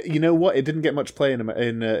 You know what? It didn't get much play in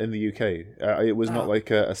the UK. It was not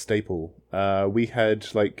like a staple. We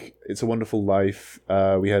had like It's a Wonderful Life.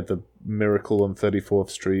 We had The Miracle on 34th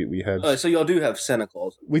Street. We had So y'all do have Santa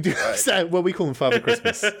Claus. we do. Right. Well, we call him Father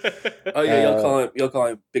Christmas. Oh yeah, y'all call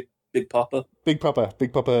him Big Papa. Big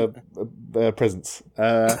Papa presents.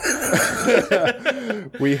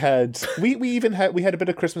 We even had a bit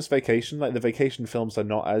of Christmas Vacation. Like the vacation films are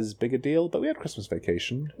not as big a deal, but we had Christmas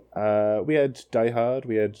Vacation. We had Die Hard.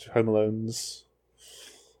 We had Home Alones.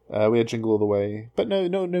 We had Jingle All the Way, but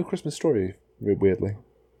no Christmas Story. Weirdly,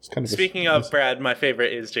 it's kind of Speaking of Brad, my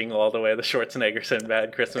favorite is Jingle All the Way, the Schwarzenegger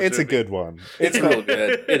Sinbad Christmas It's movie. a good one. It's real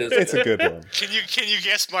good. It is. It's a good one. Can you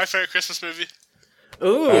guess my favorite Christmas movie?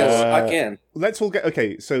 Ooh. Yes, I can. Let's all get.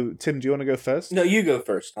 Okay, so Tim, do you want to go first? No, you go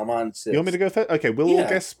first. I'm on 6. You want me to go first? Okay, we'll all Yeah.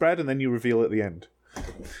 guess Brad, and then you reveal at the end.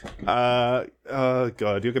 Oh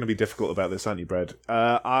god, you're going to be difficult about this, aren't you, Brad?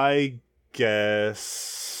 I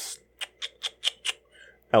guess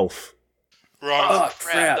Elf. Wrong. Oh,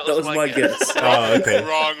 crap. That was my guess. Oh, okay.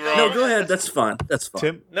 Wrong. No, go ahead. That's fine. That's fine.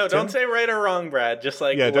 Tim. No, Tim? don't say right or wrong, Brad. Just Yeah,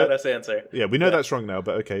 let don't- us answer. Yeah, we know that's wrong now,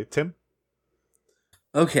 but okay, Tim.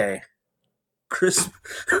 Okay.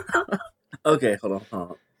 Okay, hold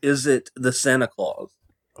on. Is it the Santa Claus?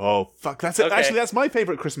 Oh fuck, that's it. Okay. Actually, that's my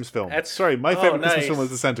favorite Christmas film. That's- my oh, favorite Christmas nice. film was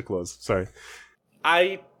The Santa Claus. Sorry.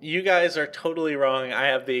 You guys are totally wrong. I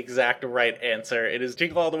have the exact right answer. It is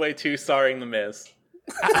Jingle All the Way 2 starring The Miz.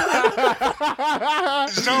 No,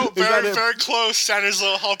 Is that very, it? very close. Santa's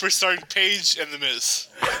Little Helper starring Paige and The Miz.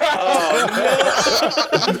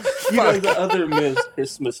 You know the other Miz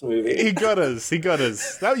Christmas movie. He got us.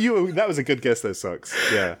 That was a good guess, though, Sucks.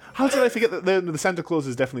 Yeah. How did I forget that the Santa Claus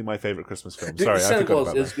is definitely my favorite Christmas film? Dude, Sorry, I Santa forgot Claus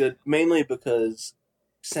about is that. good, mainly because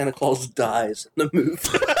Santa Claus dies in the movie.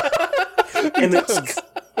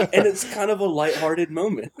 and it's kind of a lighthearted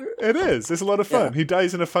moment. It is. It's a lot of fun. Yeah. He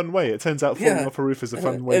dies in a fun way. It turns out falling Yeah. off a roof is a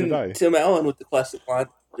fun way and to die. Tim Allen with the classic line,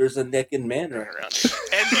 "There's a naked man running around."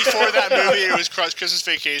 And before that movie, it was Christmas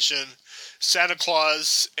Vacation, Santa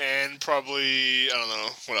Claus, and probably, I don't know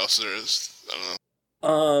what else there is. I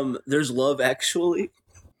don't know. There's Love Actually.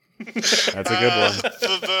 That's a good one.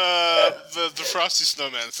 The Frosty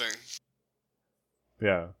Snowman thing.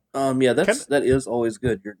 Yeah. Yeah, that is always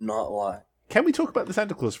good. You're not lying. Can we talk about the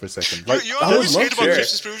Santa Claus for a second? You know what I always love hate about sure.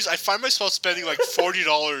 Christmas movies? I find myself spending like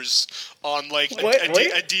 $40 on like a Wait.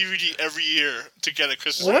 DVD every year to get a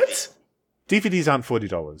Christmas What? movie. DVDs aren't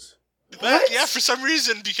 $40. Yeah, for some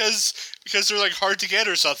reason, because they're like hard to get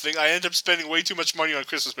or something, I end up spending way too much money on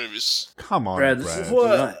Christmas movies. Come on, Brad, Brad. this is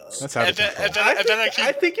What? nuts. That's out of And then, control. and then, and then I I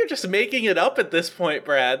keep think you're just making it up at this point,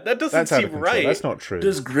 Brad. That doesn't That's out of seem control. right. That's not true.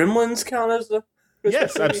 Does Gremlins count as a Christmas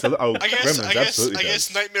Yes, movie? absolutely. Oh, I guess Gremlins absolutely I does.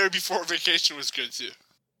 guess Nightmare Before Vacation was good too.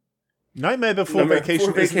 Nightmare Before Nightmare Vacation.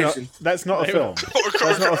 Before is not- Vacation. that's not a film. Or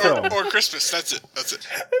That's not a film. or Christmas. That's it.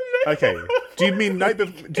 Okay. Do you mean Nightmare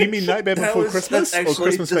Before Christmas That's or actually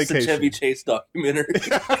Christmas just Vacation? a Chevy Chase documentary.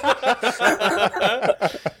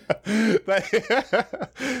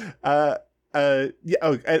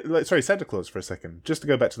 Sorry, Santa Claus for a second. Just to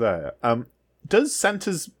go back to that. Does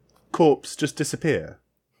Santa's corpse just disappear?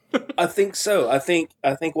 I think so. I think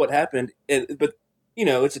what happened, but you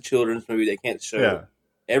know, it's a children's movie. They can't show Yeah.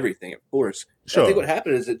 everything, of course. Sure. I think what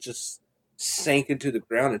happened is it just sank into the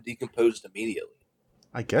ground and decomposed immediately.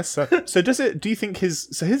 I guess so. So do you think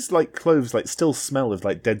his like clothes like still smell of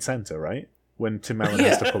like dead Santa, right? When Tim Allen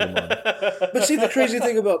has to pull them on. But see, the crazy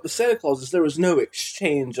thing about the Santa Claus is there was no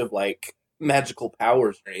exchange of like magical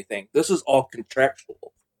powers or anything. This is all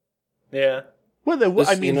contractual. Yeah. Well,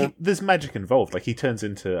 Just, you know- there's magic involved. Like he turns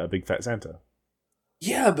into a big fat Santa.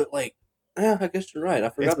 Yeah, but like, yeah, I guess you're right. I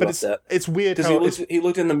forgot about that. It's weird Because how he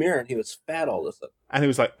looked in the mirror and he was fat all of a sudden. and he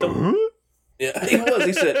was like, Yeah, he was.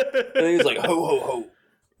 He said, and he was like, ho ho ho.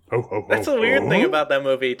 ho, ho, That's ho, a weird ho. thing about that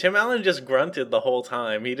movie. Tim Allen just grunted the whole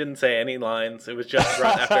time. He didn't say any lines. It was just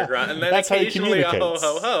grunt after grunt. And then That's how he occasionally a ho communicates.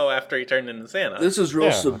 ho ho after he turned into Santa. This is real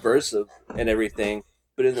Yeah. subversive and everything.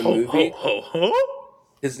 But in the ho, movie, ho, ho, ho?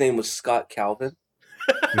 his name was Scott Calvin,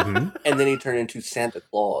 Mhm. and then he turned into Santa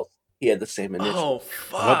Claus. He had the same initial. Oh,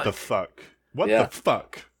 fuck. What the fuck? What Yeah. the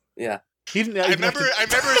fuck? Yeah. He didn't. I even have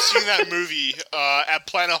remember seeing that movie at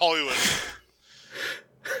Planet Hollywood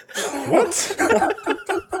What?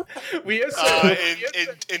 We have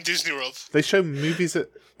in Disney World. They show movies at.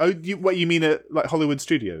 Oh, what you mean at like Hollywood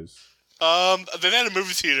Studios? They had a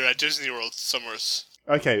movie theater at Disney World somewhere.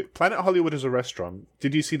 Okay, Planet Hollywood is a restaurant.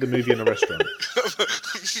 Did you see the movie in a restaurant?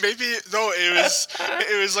 Maybe no,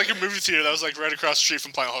 it was like a movie theater that was like right across the street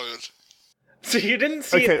from Planet Hollywood. So you didn't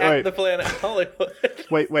see Okay, it at wait. the Planet Hollywood?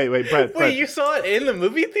 Wait, Brad. Wait, you saw it in the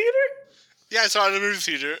movie theater? Yeah, I saw it in a movie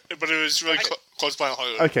theater, but it was really close to Planet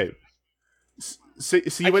Hollywood. Okay. So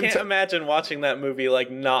you I went can't to. imagine watching that movie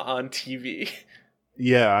like not on TV.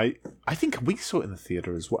 Yeah, I think we saw it in the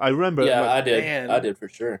theater as well. I remember. Yeah, like, I did. Man. I did for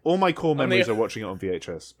sure. all my core memories the- are watching it on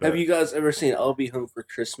VHS. But Have you guys ever seen "I'll Be Home for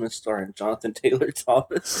Christmas" starring Jonathan Taylor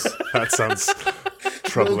Thomas? That sounds No,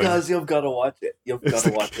 troubling. guys, you've got to watch it. You've got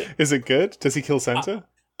to watch it. Is it good? Does he kill Santa?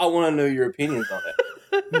 I want to know your opinions on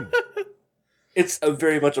it. It's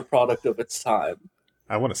very much a product of its time.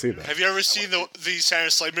 I want to see that. Have you ever seen the Saturday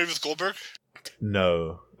Night Live movie with Goldberg?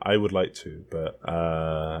 No, I would like to, but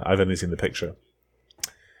I've only seen the picture.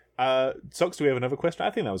 Socks, do we have another question?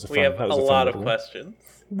 I think that was a fun. We have that a was fun lot of one. questions.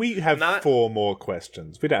 We have Not- 4 more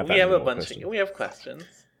questions. We don't have that We have many a more bunch. questions. We have questions.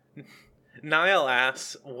 Niall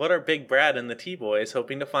asks, "What are Big Brad and the T-Boys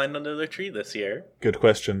hoping to find under their tree this year?" Good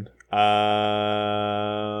question.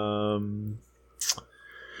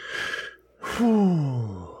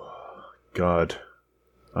 God,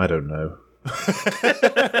 I don't know.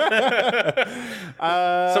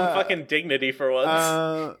 Some fucking dignity for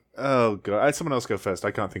once. Oh god, someone else go first.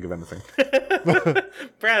 I can't think of anything.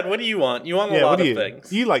 Brad, what do you want? You want a Yeah, lot what do of you?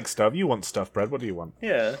 things. You like stuff. You want stuff, Brad. What do you want?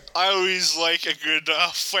 Yeah. I always like a good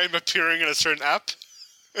flame appearing in a certain app.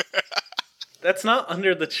 That's not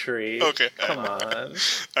under the tree. Okay. Come on.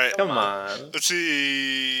 Alright, Come on. let's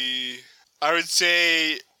see. I would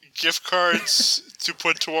say gift cards to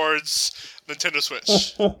put towards Nintendo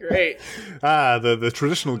Switch. Great. The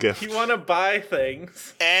traditional gift. You want to buy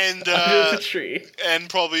things And under the tree. and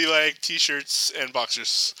probably like t-shirts and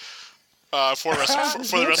boxers for the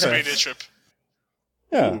WrestleMania trip.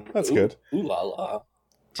 Yeah, that's Ooh, good. Ooh la la.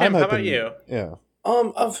 Tim, I'm how about hoping- you? Yeah.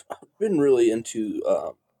 I've been really into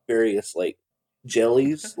various like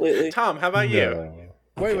jellies lately. Tom, how about you? No.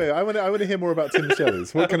 Wait. I want to hear more about Tim's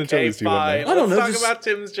jellies. What kind of Okay, jellies do you fine. want? I don't Let's know, talk just- about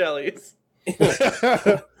Tim's jellies.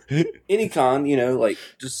 Any kind, like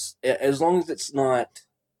just as long as it's not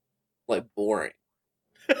like boring.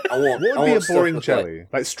 I want. What I would be want a stuff boring with, jelly?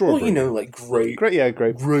 Like Well, strawberry. like grape. Grape. Yeah,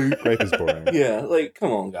 grape. Grape is boring. Yeah, like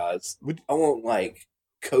come on, guys. Would- I want like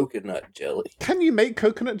coconut jelly. Can you make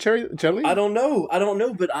coconut jelly? I don't know,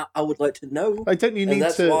 but I would like to know. Like, don't you And need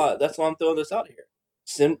that's to? why I'm throwing this out here.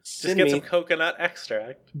 Send Just get me. some coconut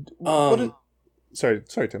extract. What is- sorry,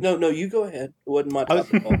 Tim. No, you go ahead. It wasn't my I was,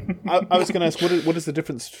 topic. I was going to ask, what is the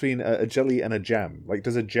difference between a jelly and a jam? Like,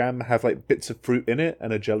 does a jam have like bits of fruit in it,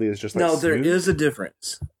 and a jelly is just like No, there smooth? is a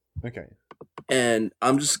difference. Okay. And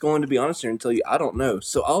I'm just going to be honest here and tell you I don't know.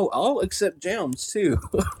 So I'll accept jams too.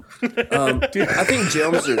 I think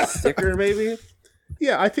jams are thicker, maybe.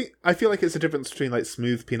 Yeah, I feel like it's a difference between like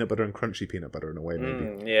smooth peanut butter and crunchy peanut butter in a way,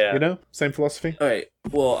 maybe. Yeah. You know, same philosophy. All right.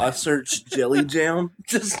 Well, I searched jelly jam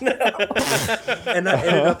just now, and I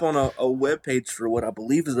ended up on a webpage for what I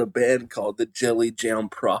believe is a band called the Jelly Jam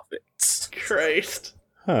Prophets. Christ.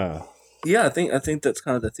 Huh. Yeah, I think that's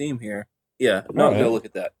kind of the theme here. Yeah, no, Alright. go look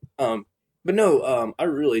at that. But no, I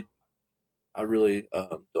really don't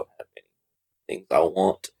have any things I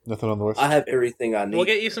want. Nothing on the list. I have everything I need, We'll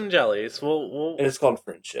get you some jellies. We'll and it's called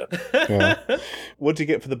friendship. Yeah. What do you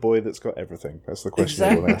get for the boy that's got everything? That's the question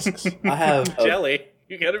everyone asks. I have jelly.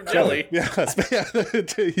 You get him jelly. Yeah,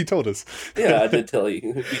 he told us. Yeah, I did tell you.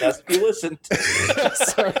 It'd be nice if you listened.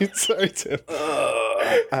 sorry, Tim.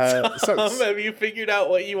 Tom, Socks. have you figured out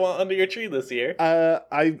what you want under your tree this year?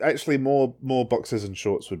 I actually more boxes and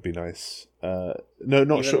shorts would be nice. No,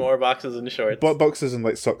 not Even short. more boxes and shorts. Boxes and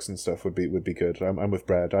like socks and stuff would be good. I'm with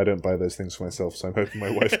Brad. I don't buy those things for myself, so I'm hoping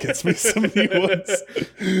my wife gets me some new ones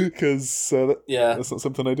because Yeah. that's not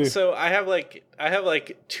something I do. So I have like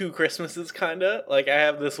 2 Christmases kinda. Like I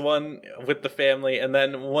have this one with the family and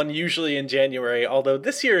then one usually in January, although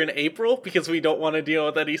this year in April because we don't want to deal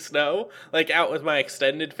with any snow, like out with my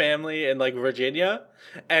extended family in like Virginia.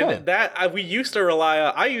 And Huh. that I used to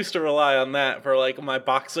rely on that for like my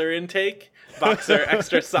boxer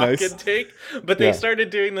extra sock Nice. intake. But they Yeah. started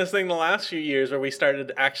doing this thing the last few years where we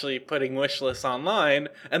started actually putting wish lists online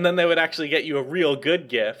and then they would actually get you a real good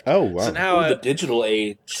gift. Oh wow! So now the digital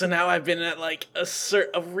age. so now I've been at like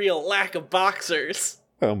a real lack of boxers.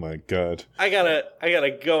 Oh my god! I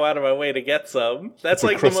gotta go out of my way to get some. That's a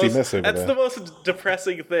like the crusty most. mess over That's there. the most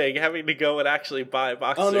depressing thing, having to go and actually buy I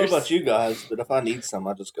boxers. don't know about you guys, but if I need some,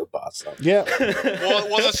 I just go buy some. Yeah,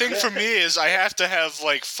 Well, the thing for me is I have to have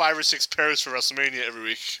like 5 or 6 pairs for WrestleMania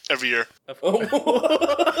every year.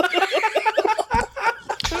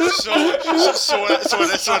 So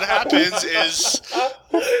what happens is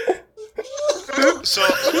so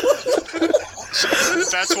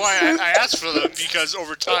that's why I asked for them, because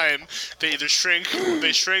over time they either shrink, or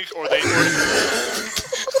they shrink or they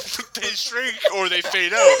shrink or they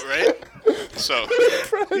fade out, right? So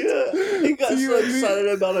Yeah, he got so excited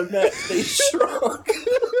about a match they shrunk.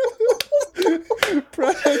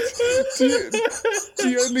 Brad, Do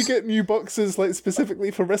you only get new boxes like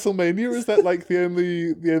specifically for WrestleMania? Is that like the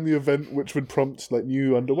only event which would prompt like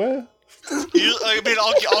new underwear? I'll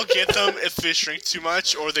get them if they shrink too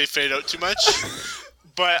much or they fade out too much.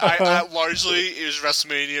 But I largely is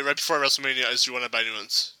WrestleMania. Right before WrestleMania, I just want to buy new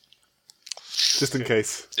ones. Just in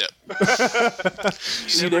case. Yeah.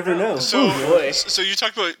 You never know. So you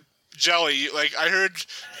talked about jelly. Like I heard,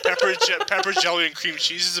 pepper jelly and cream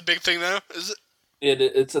cheese is a big thing now. Is it?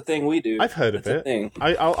 It's a thing we do. I've heard of it. Thing.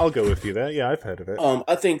 I'll go with you there. Yeah, I've heard of it.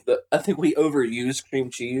 I think we overuse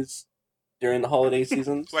cream cheese during the holiday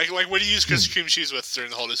seasons. Like what do you use cream cheese with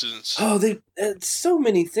during the holiday seasons? Oh, it's so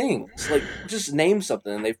many things. Like just name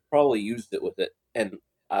something, and they've probably used it with it. And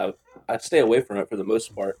I stay away from it for the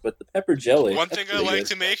most part. But the pepper jelly. One thing I like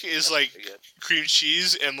to make is like cream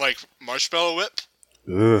cheese and like marshmallow whip.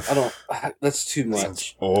 Ugh. That's too much.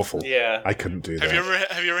 Sounds awful. Yeah. I couldn't do that.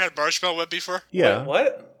 Have you ever had marshmallow whip before? Yeah.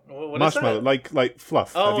 What Marshmallow, is that? like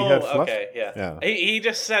fluff. Oh, Have you heard fluff? okay, yeah. Yeah. He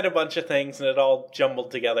just said a bunch of things and it all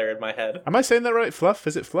jumbled together in my head. Am I saying that right? Fluff?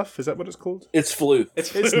 Is it fluff? Is that what it's called? It's flu.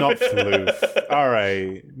 It's not floof. All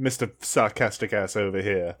right, Mr. Sarcastic ass over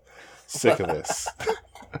here. Sick of this.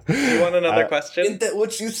 You want another question? Isn't that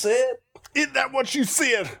what you said? Isn't that what you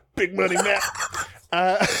said, Big Money Matt?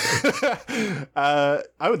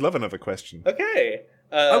 I would love another question. Okay.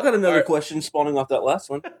 I've got another question spawning off that last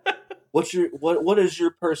one. What is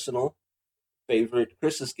your personal favorite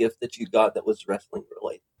Christmas gift that you got that was wrestling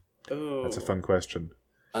related? Ooh. That's a fun question.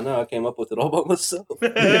 I know, I came up with it all by myself.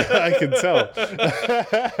 Yeah, I can tell.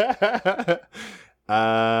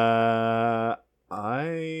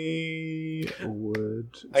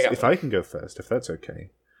 If I can go first, if that's okay.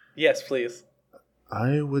 Yes, please.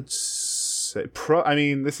 I would say, I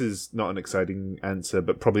mean, this is not an exciting answer,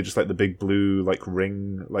 but probably just like the big blue like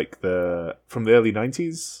ring, like from the early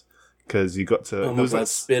 90s, because you got to. Oh my God,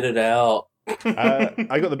 spit it out.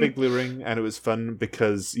 I got the big blue ring, and it was fun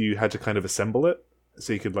because you had to kind of assemble it,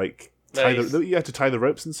 so you could like you had to tie the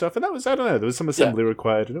ropes and stuff, and that was, I don't know, there was some assembly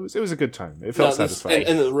required, and it was a good time. It felt satisfying,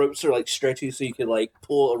 and the ropes are like stretchy, so you could like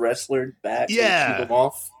pull a wrestler back, and keep them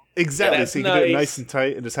off. Exactly, so you could do it nice and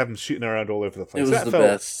tight and just have them shooting around all over the place. It was the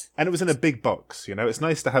best. And it was in a big box, you know. It's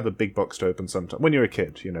nice to have a big box to open sometimes. When you're a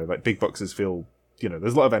kid, you know, like big boxes feel, you know,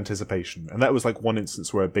 there's a lot of anticipation. And that was like one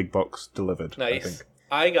instance where a big box delivered. Nice. I think.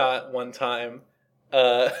 I got one time,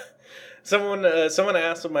 someone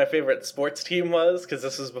asked what my favorite sports team was, because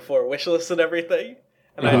this was before Wishlist and everything.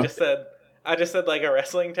 And I just said like a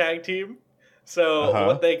wrestling tag team. So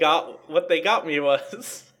what they got me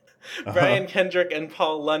was Brian Kendrick and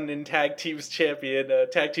Paul London tag team champion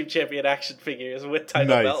action figures with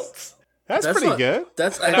title belts. That's pretty good.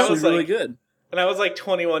 That's actually really good. And I was like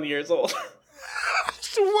 21 years old.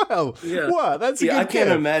 Wow. Yeah. Wow, that's a good I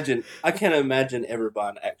can't imagine ever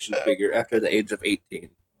buying an action figure after the age of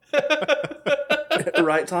 18.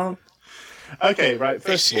 Right, Tom? Okay, right.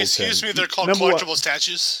 First Excuse me, they're called collectible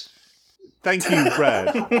statues. Thank you,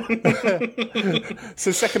 Brad.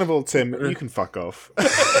 So, second of all, Tim, you can fuck off.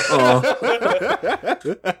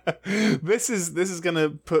 This is gonna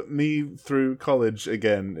put me through college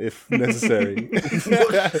again if necessary.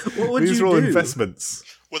 What would These you are all do? investments.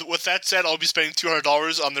 With that said, I'll be spending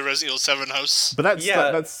 $200 on the Resident Evil 7 house. But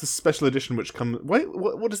that's the special edition which comes. Wait,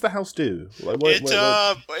 what does the house do?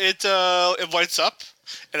 It lights up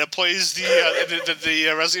and it plays the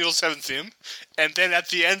Resident Evil 7 theme, and then at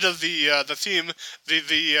the end of the theme,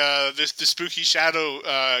 the spooky shadow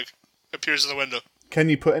appears in the window. Can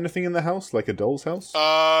you put anything in the house, like a doll's house?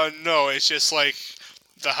 No, it's just like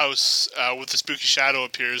the house with the spooky shadow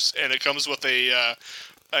appears, and it comes with a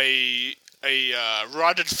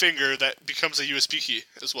rotted finger that becomes a USB key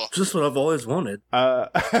as well. Just what I've always wanted. And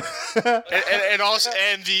the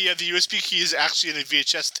USB key is actually in a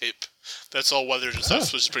VHS tape. That's all weathered and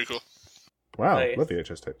stuff, which is pretty cool. Wow, nice. love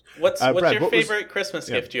VHS tapes. What's Brad, your favorite Christmas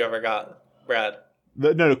gift you ever got, Brad?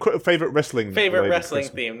 Favorite wrestling. Favorite wrestling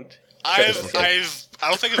themed. I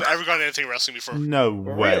don't think I've ever gotten anything wrestling before. No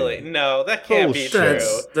way. Really? No, that can't be true.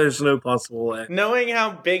 There's no possible way. Knowing how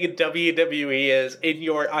big WWE is in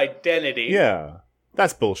your identity. Yeah.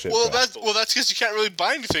 That's bullshit. Well, that's because you can't really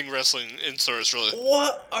buy anything wrestling in stores, really.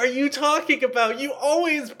 What are you talking about? You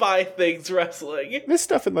always buy things wrestling. There's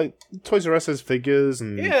stuff in like Toys R Us has figures,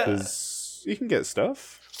 and you can get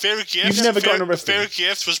stuff. Favorite gift? You've never gotten a wrestling. Favorite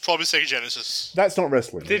gift was probably Sega Genesis. That's not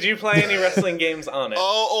wrestling. Did you play any wrestling games on it?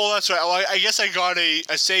 Oh, that's right. Well, I guess I got a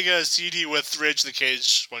Sega CD with Rage the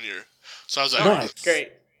Cage one year. So I was like, nice.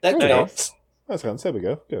 Great. That counts. That's good. There we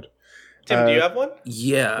go. Good. Tim, do you have one?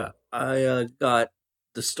 Yeah, I got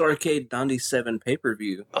the Starcade '97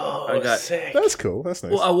 pay-per-view. Oh, I got- sick. That's cool. That's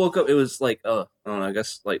nice. Well, I woke up. It was like, I don't know. I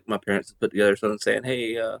guess like my parents had put together something saying,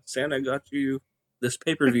 "Hey, Santa got you this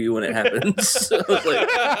pay-per-view when it happens." So I was like,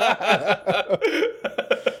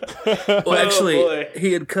 well, actually, boy.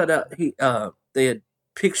 he had cut out. They had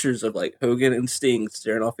pictures of like Hogan and Sting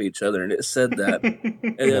staring off at each other, and it said that.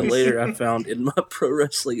 And then later, I found in my Pro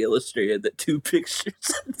Wrestling Illustrated that 2 pictures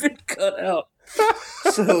had been cut out.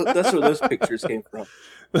 So that's where those pictures came from.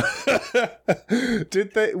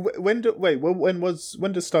 Did they? When does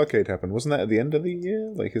Starcade happen? Wasn't that at the end of the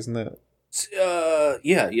year? Like, isn't that?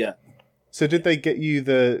 Yeah. So did they get you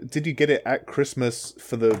Did you get it at Christmas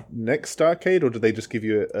for the next Starcade, or did they just give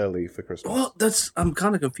you it early for Christmas? Well, I'm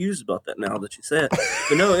kind of confused about that now that you said it.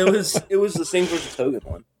 But no, it was the same versus Hogan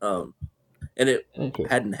one. And it Okay.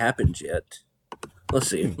 hadn't happened yet. Let's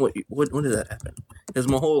see. When did that happen? Has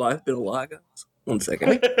my whole life been a lie, guys? 1 second.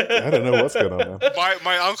 I don't know what's going on now.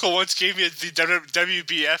 My uncle once gave me the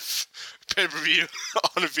WBF pay-per-view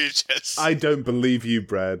on a VHS. I don't believe you,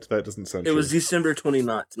 Brad. That doesn't sound It true. was December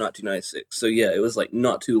 29th, 1996. So yeah, it was like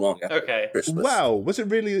not too long after Okay. Christmas. Wow, was it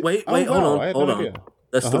really? Wait, Oh, hold wow, on, I had hold no on. idea.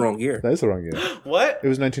 That's the wrong year. That is the wrong year. What? It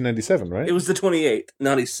was 1997, right? It was the 28th.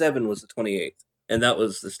 97 was the 28th. And that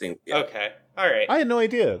was the Sting. Yeah. Okay. All right. I had no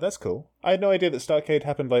idea. That's cool. I had no idea that Starcade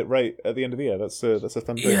happened like right at the end of the year. That's a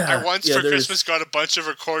fun thing. Yeah. I once yeah, for there's- Christmas got a bunch of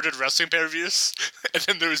recorded wrestling pay-per-views, and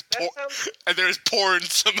then there was porn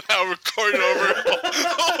somehow recorded over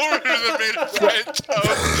the main event.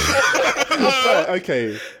 Right,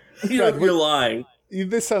 okay. You're lying.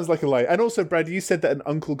 This sounds like a lie. And also, Brad, you said that an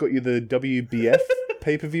uncle got you the WBF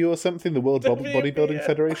pay-per-view or something, the World Bodybuilding WBF.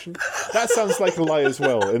 Federation. That sounds like a lie as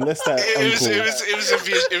well, unless that It uncle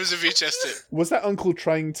was a VHS tape. was that uncle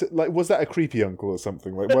trying to was that a creepy uncle or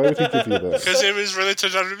something? Like, why would he give you this? Because it was related to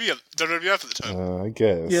WWF at the time. I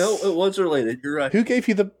guess. Yeah, it was related. You're right. Who gave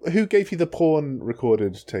you the porn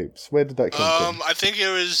recorded tapes? Where did that come from? I think it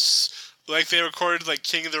was like they recorded like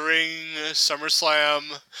King of the Ring, SummerSlam.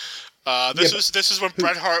 This is when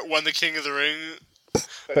Bret Hart won the King of the Ring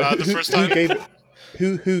the first time.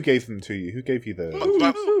 Who gave them to you? Who gave you the?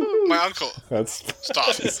 My uncle. That's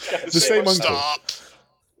Stop. the same uncle. Stop.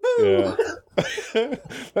 Yeah.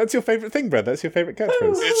 That's your favorite thing, Brad. That's your favorite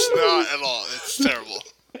catchphrase. It's not at all. It's terrible.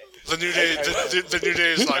 The New Day. The New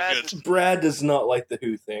Day is not good. Brad does not like the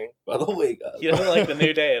Who thing, by the way, guys. He doesn't like the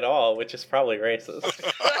New Day at all, which is probably racist.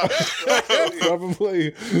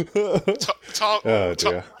 Probably. Oh,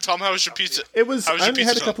 dear. Tom, how was your pizza? It was. How was I your only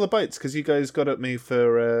had a pizza, couple of bites because you guys got at me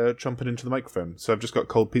for chomping into the microphone. So I've just got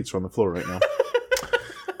cold pizza on the floor right now.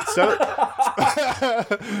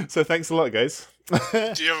 So thanks a lot, guys. Do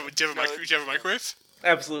you have a microwave?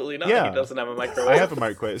 Absolutely not. Yeah. He doesn't have a microwave. I have a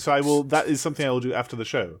microwave, so I will. That is something I will do after the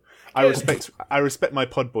show. I respect my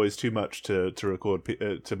pod boys too much to record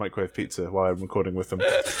to microwave pizza while I'm recording with them.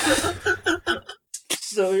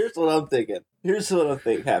 So here's what I'm thinking. Here's what I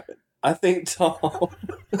think happened. I think Tom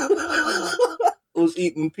was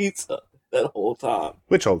eating pizza that whole time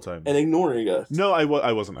Which whole time? and ignoring us. No, I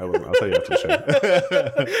wasn't. I'll tell you after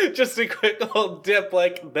the show. Just a quick old dip,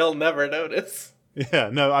 like they'll never notice. Yeah,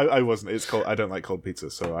 no, I wasn't. It's cold. I don't like cold pizza,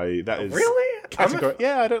 so that is Really?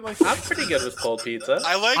 Yeah, I don't like. I'm pretty good with cold pizza.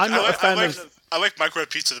 I'm not a fan of. I like microwave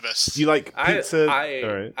pizza the best. You like pizza?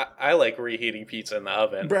 I like reheating pizza in the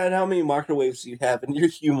oven. Brad, how many microwaves do you have in your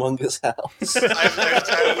humongous house? We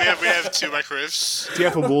have 2 microwaves. Do you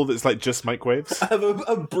have a wall that's like just microwaves? I have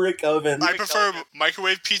a brick oven. I prefer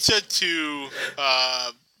microwave pizza to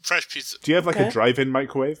fresh pizza. Do you have like Okay. a drive-in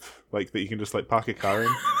microwave, like that you can just like park a car in?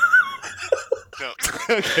 No.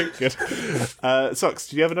 Okay, good. Socks,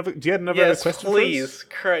 do you have another Yes, question? please,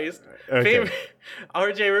 Christ. Okay. Favorite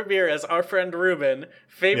RJ Ramirez, our friend Ruben.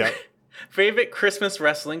 Favorite Christmas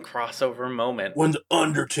wrestling crossover moment. When the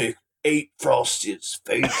Undertaker ate Frosty's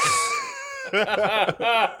face.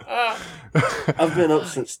 I've been up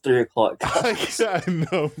since 3 o'clock. I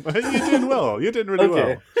know, man. You're doing well. You're doing really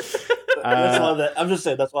Okay. well. I'm just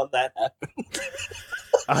saying that's why that happened.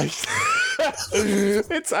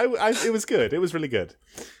 It was good. It was really good.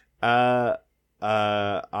 I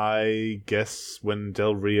guess when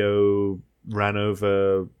Del Rio ran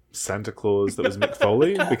over Santa Claus, that was Mick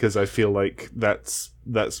Foley, because I feel like that's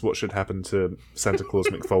what should happen to Santa Claus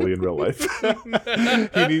Mick Foley in real life.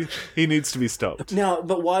 he needs to be stopped. Now,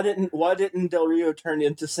 but why didn't Del Rio turn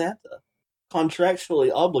into Santa?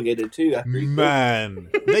 Contractually obligated to. After he Man,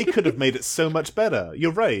 they could have made it so much better.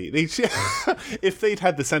 You're right. If they'd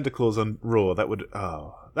had the Santa Claus on Raw, that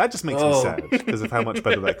just makes me sad because of how much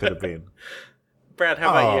better that could have been. Brad, how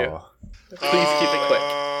about you? Please keep it quick.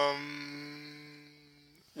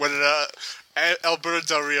 When Alberto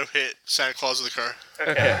Del Rio hit Santa Claus with a car.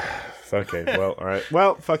 Okay. Okay, well, all right.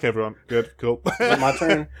 Well, fuck everyone. Good, cool. Is it my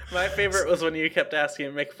turn? My favorite was when you kept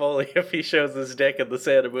asking Mick Foley if he shows his dick in the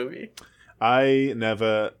Santa movie. I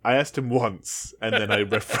asked him once, and then I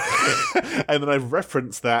I've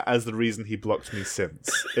referenced that as the reason he blocked me since.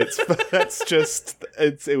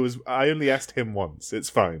 I only asked him once. It's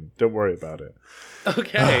fine. Don't worry about it.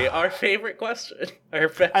 Okay, our favorite question.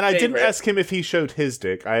 And I didn't ask him if he showed his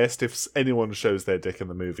dick. I asked if anyone shows their dick in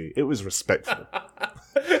the movie. It was respectful.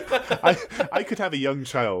 I could have a young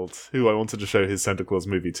child who I wanted to show his Santa Claus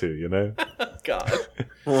movie to, you know? God.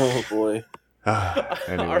 Oh boy.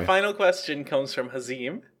 Anyway. Our final question comes from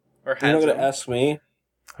Hazim. Or You're not Hazim. gonna ask me.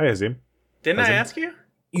 Hi, Azim. Didn't I Hazim? ask you?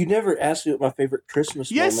 You never asked me what my favorite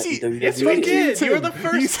Christmas Yes, moment in WWE Yes, is. we did. Tim. You were the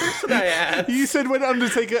first person I asked. You said when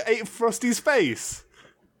Undertaker ate Frosty's face.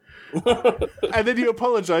 And then you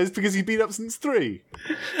apologized because you beat up since 3.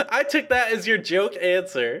 I took that as your joke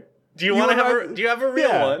answer. Do you You want to wanna- have? Do you have a real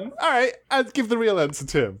Yeah. one? All right, I'll give the real answer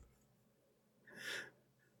to him.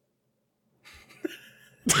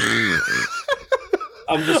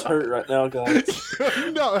 I'm just hurt right now, guys.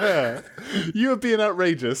 Not her. You were being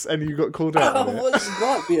outrageous and you got called out. I on it. was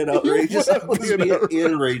not being outrageous. I was being being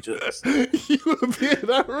outrageous. enrageous. You were being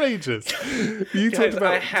outrageous. You talked Guys,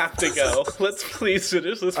 about. I have to go. Let's please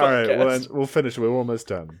finish this All podcast. right, well, then we'll finish. We're almost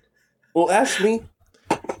done. Well, ask me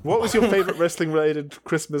What was your favorite wrestling-related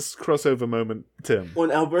Christmas crossover moment, Tim?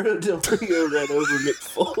 when Alberto Del Rio ran over Mick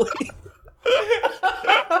Foley.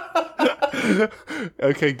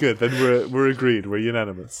 Okay, good. Then we're agreed. We're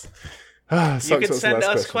unanimous. You can send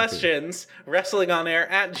us questions,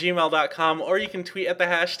 wrestlingonair@gmail.com, or you can tweet at the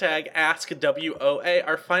hashtag AskWOA.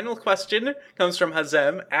 Our final question comes from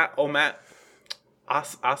Hazem at Omat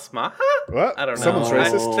Asma? What? I don't know. Someone's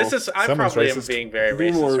racist. I Someone's probably am racist. being very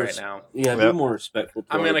Be more racist res- right now. Yeah, Yep. be more respectful. To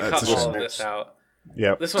I'm our going to cut a all of shame. this out.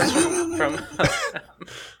 Yep. This one's from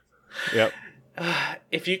Yep.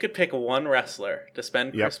 if you could pick one wrestler to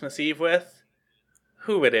spend Yep. Christmas Eve with,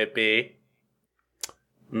 who would it be?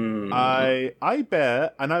 I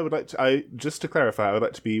bet, and I would like to. Just to clarify, I would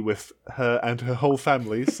like to be with her and her whole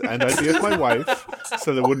families, and I'd be with my wife,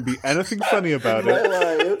 so there wouldn't be anything funny about My it.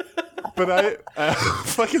 life. But I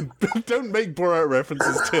fucking don't make Borat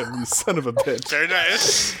references, Tim. You son of a bitch. Very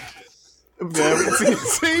nice. Yeah,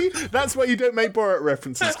 see, that's why you don't make Borat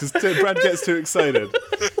references because Brad gets too excited.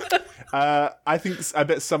 I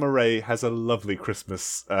bet Summer Rae has a lovely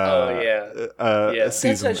Christmas. Yes.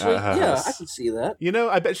 Season That's actually, at her yeah, house. I can see that. You know,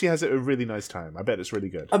 I bet she has a really nice time. I bet it's really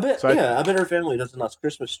good. I bet, So I bet her family does a nice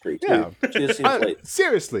Christmas tree too. Yeah. She just seems like,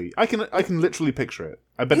 Seriously, I can literally picture it.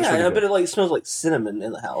 I bet it's yeah, really I good. bet it like smells like cinnamon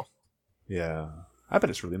in the house. Yeah, I bet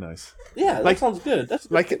it's really nice. Yeah, that Like- sounds good. That's a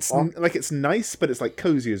good Like it's thing. like it's nice, but it's like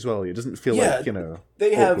cozy as well. It doesn't feel Yeah. like, you know.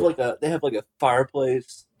 They have awkward. like a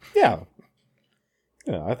fireplace. Yeah.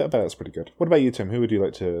 Yeah, I bet that's pretty good. What about you, Tim? Who would you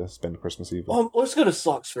like to spend Christmas Eve with? Let's go to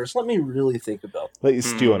socks first. Let me really think about. Let you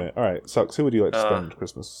stew on it. All right, Socks. Who would you like to spend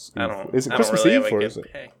Christmas Eve? I don't. Is it I don't Christmas really Eve have a or good is it?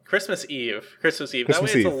 pick. Christmas Eve? Christmas Eve.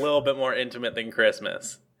 Christmas that way it's Eve. a little bit more intimate than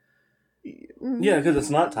Christmas. Yeah, because it's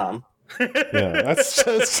not time. Yeah,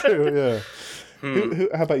 that's true. Yeah.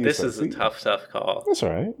 How about you? This Socks? is a tough call. That's all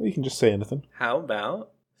right. You can just say anything. How about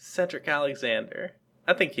Cedric Alexander?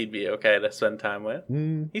 I think he'd be okay to spend time with.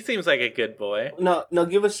 He seems like a good boy. No,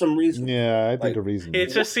 give us some reason. Yeah, I think Like, a reason. It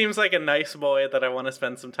just seems like a nice boy that I want to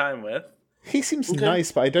spend some time with. He seems Okay.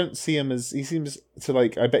 nice, but I don't see him as. He seems to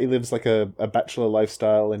like. I bet he lives like a bachelor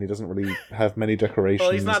lifestyle, and he doesn't really have many decorations. Well,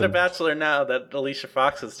 he's not a and- bachelor now that Alicia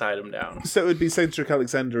Fox has tied him down. So it would be Cedric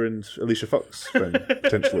Alexander and Alicia Fox, then,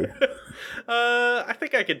 potentially. I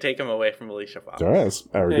think I could take him away from Alicia Fox. All right, that's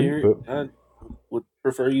Yeah, arrogant. But I would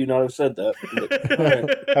prefer you not have said that. But, all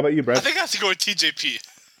right. how about you, I Brad? think I have to go with TJP.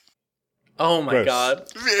 Oh my Gross. god.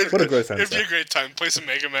 What a gross It'd be answer. a great time. Play some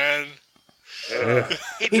Mega Man.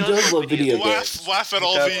 He does love video games. Laugh at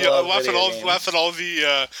all does the love laugh at video all games. laugh at all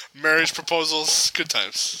the marriage proposals. Good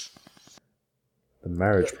times. The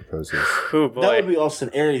marriage proposals. Oh boy. That would be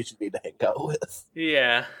Austin Aries you need to hang out with.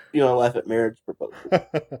 Yeah. You want to laugh at marriage proposals.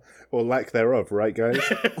 Or lack thereof, right, guys?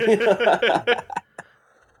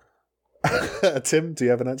 Tim, do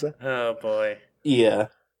you have an answer? Oh boy. Yeah,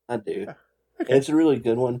 I do. It's a really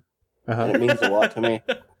good one, and Uh it means a lot to me.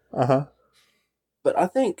 huh. But I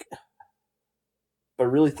think, if I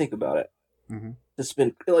really think about it, Mhm. it's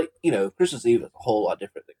been like, Christmas Eve is a whole lot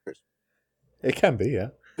different than Christmas It can be, yeah.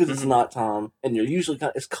 because it's not time, and you're usually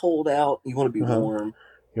it's cold out. You want to be Uh-huh. warm,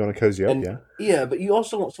 You want to cozy up, And- yeah? yeah, but you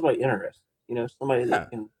also want somebody interested. Somebody Yeah.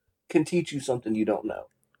 that can teach you something you don't know.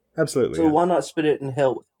 Absolutely. So yeah. why not spit it in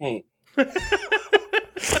hell with Kane?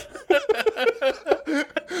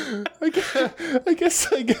 I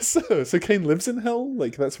guess so. So Kane lives in hell?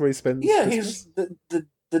 Like, that's where he spends Yeah, Christmas? he's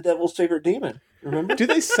the devil's favorite demon. Remember? Do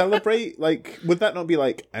they celebrate, like, would that not be,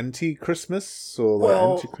 like, anti-Christmas? Or, like,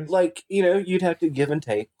 Well, anti-Christmas? like, you'd have to give and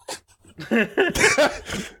take.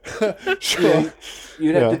 Sure.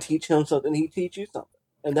 You'd have to teach him something, he'd teach you something.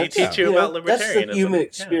 And that's, teach you about that's the libertarianism. human Yeah.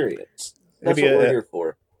 experience. That's Maybe what we're here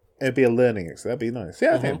for. It'd be a learning experience. That'd be nice. Yeah,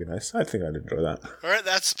 I think it'd be nice. I think I'd enjoy that. All right,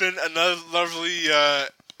 that's been another lovely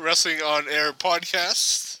Wrestling on Air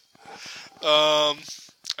podcast. I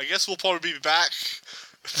guess we'll probably be back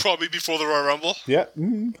probably before the Royal Rumble. Yeah.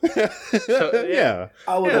 So, yeah.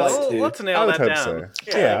 I would like to. Let's I nail would that hope down.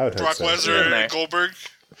 so. Yeah, I would hope Brock so. Lesnar Yeah. and Goldberg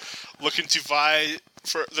looking to vie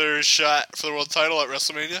for their shot for the world title at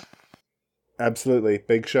WrestleMania. Absolutely.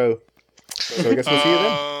 Big show. So I guess we'll see you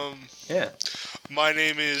then. Yeah. My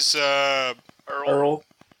name is Earl.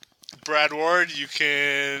 Brad Ward. You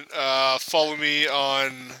can follow me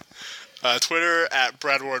on Twitter at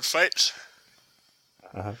Brad Ward Fight.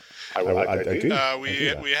 Uh-huh. I do. I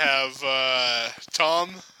do. We have Tom.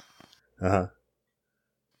 Uh-huh.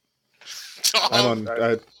 Tom.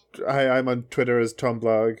 I'm on Twitter as Tom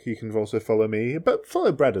Blog. You can also follow me, but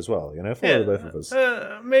follow Brad as well. Follow both of us.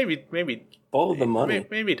 Maybe Follow the money.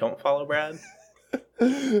 Maybe don't follow Brad.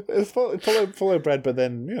 follow Brad, but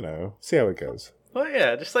then see how it goes. Well,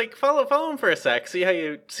 yeah, just like follow him for a sec. See how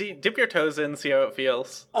you dip your toes in, see how it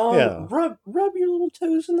feels. Yeah. Rub your little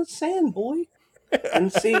toes in the sand, boy,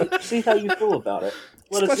 and see how you feel about it.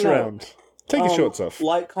 Let Splash us know. around. Take your shorts off.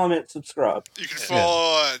 Like, comment, subscribe. You can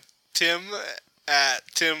follow Tim at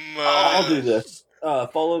Tim. I'll do this.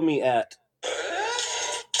 Follow me at.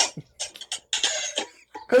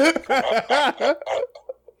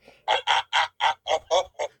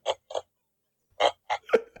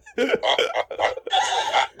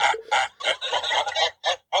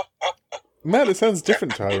 Man, it sounds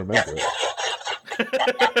different to how I remember it.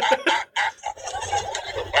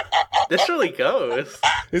 This really goes.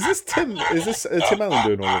 Is this Tim? Is this Tim Allen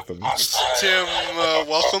doing all of them? Tim,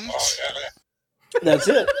 welcome. That's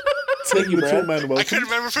it. Thank you, The Brad. Tim Man I welcome. couldn't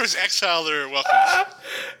remember if it was Exile or Welcome.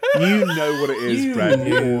 You know what it is, You Brad.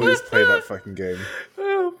 You knew. always play that fucking game.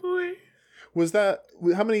 Oh boy. Was that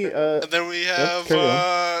how many? And then we have carry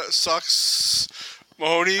on. Sox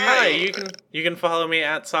Mahoney. Hi, you can follow me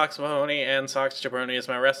at Sox Mahoney, and Sox Jabroni is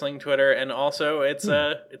my wrestling Twitter, and also it's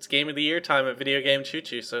Game of the Year time at Video Game Choo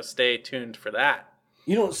Choo, so stay tuned for that.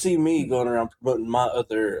 You don't see me going around promoting my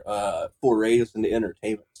other forays into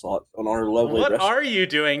entertainment slots on our lovely. What restaurant. are you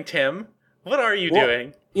doing, Tim? What are you Well,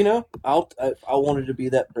 doing? I wanted to be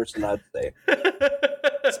that person. I'd say.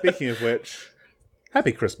 Speaking of which,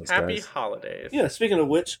 happy Christmas, Happy guys. holidays. Yeah. Speaking of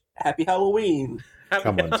which, happy Halloween. Happy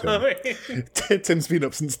Come on, Tim. Halloween. Tim's been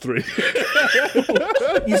up since 3.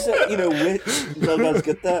 You said, witch. Did you guys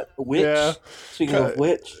get that? Witch. Yeah. Speaking of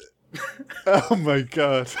witch, Oh my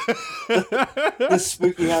god. the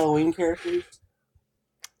spooky Halloween characters.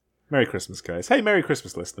 Merry Christmas, guys. Hey, Merry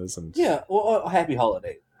Christmas, listeners, and Yeah. Well, happy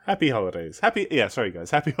holidays. happy holidays. Sorry, guys.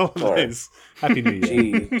 Happy holidays. Happy New Year.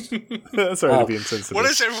 Jeez. Sorry to be insensitive. What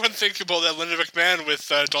does everyone think about that Linda McMahon with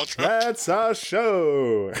Donald Trump? That's our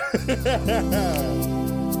show.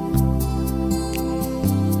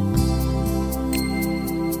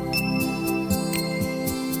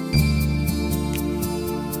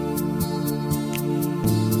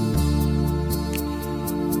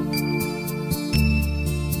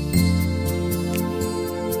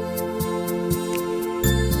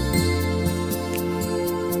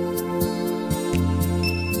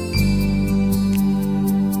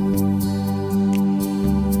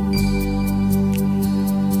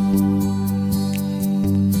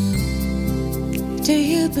 Do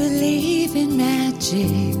you believe in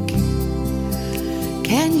magic?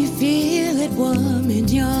 Can you feel it warm in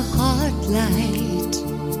your heart light?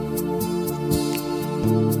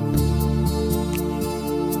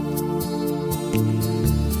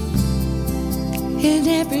 In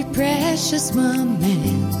every precious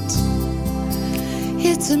moment,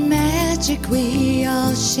 it's a magic we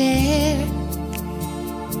all share.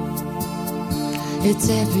 It's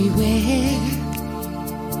everywhere.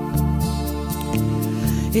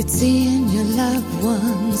 It's in your loved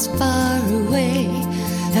ones far away,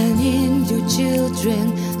 and in your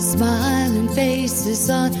children smiling faces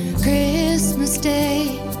on Christmas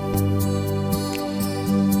Day.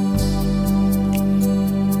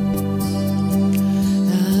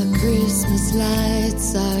 The Christmas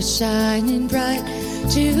lights are shining bright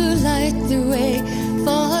to light the way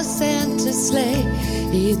for Santa's sleigh.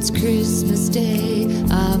 It's Christmas Day,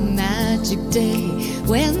 a magic day,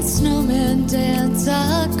 when snowmen dance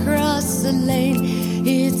across the lane.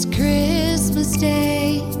 It's Christmas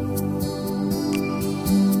Day.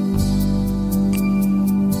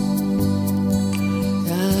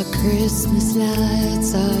 The Christmas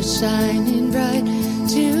lights are shining bright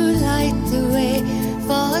to light the way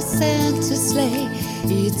for Santa's sleigh.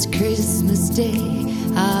 It's Christmas Day,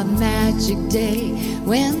 a magic day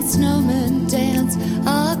when snowmen dance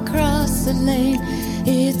across the lane.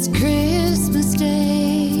 It's Christmas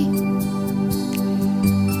Day.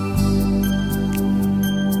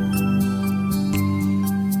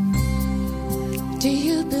 Do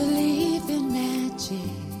you believe in magic?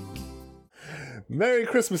 Merry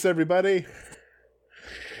Christmas, everybody.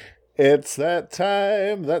 It's that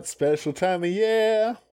time, that special time of year